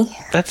funny.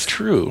 That's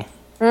true.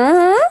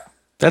 Mm-hmm.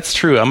 That's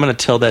true. I'm going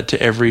to tell that to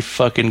every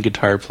fucking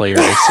guitar player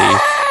I see.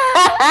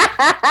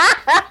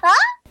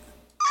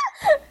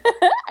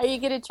 Are you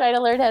going to try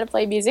to learn how to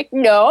play music?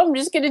 No, I'm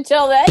just going to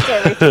tell that to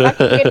every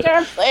fucking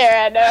guitar player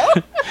I know.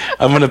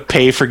 I'm going to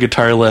pay for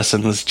guitar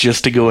lessons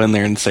just to go in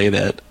there and say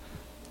that.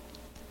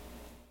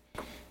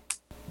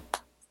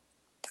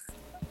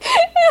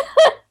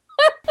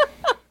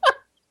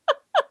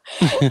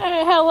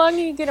 How long are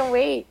you going to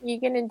wait? You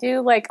going to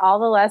do like all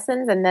the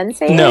lessons and then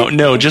say it?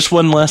 No, just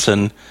one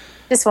lesson.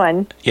 Just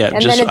one. Yeah,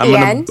 and then at the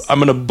end? I'm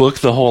gonna book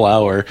the whole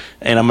hour,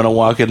 and I'm gonna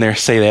walk in there,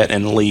 say that,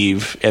 and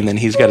leave, and then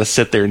he's got to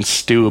sit there and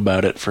stew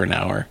about it for an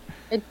hour.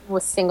 A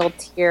single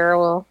tear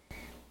will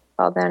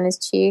fall down his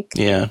cheek.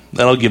 Yeah,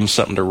 that'll give him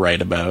something to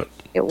write about.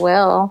 It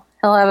will.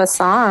 He'll have a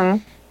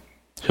song.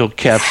 He'll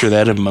capture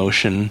that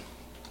emotion.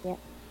 Yeah,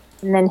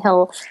 and then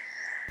he'll,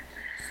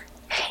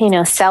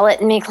 sell it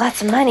and make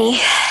lots of money.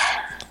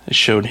 I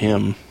showed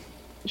him.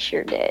 He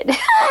sure did.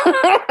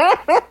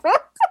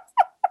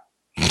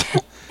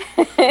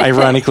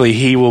 Ironically,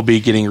 he will be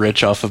getting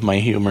rich off of my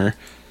humor.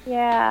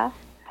 Yeah.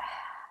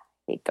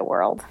 Hate the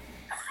world.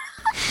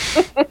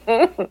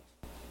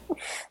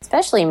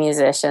 Especially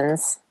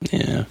musicians.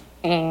 Yeah.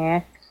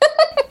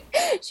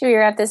 Should we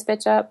wrap this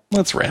bitch up?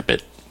 Let's wrap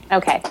it.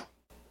 Okay.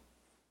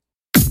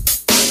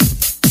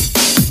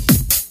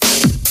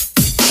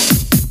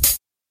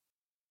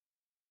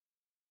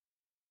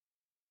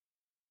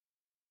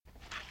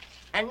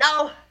 And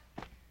now,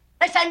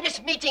 let's end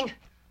this meeting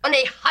on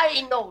a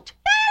high note.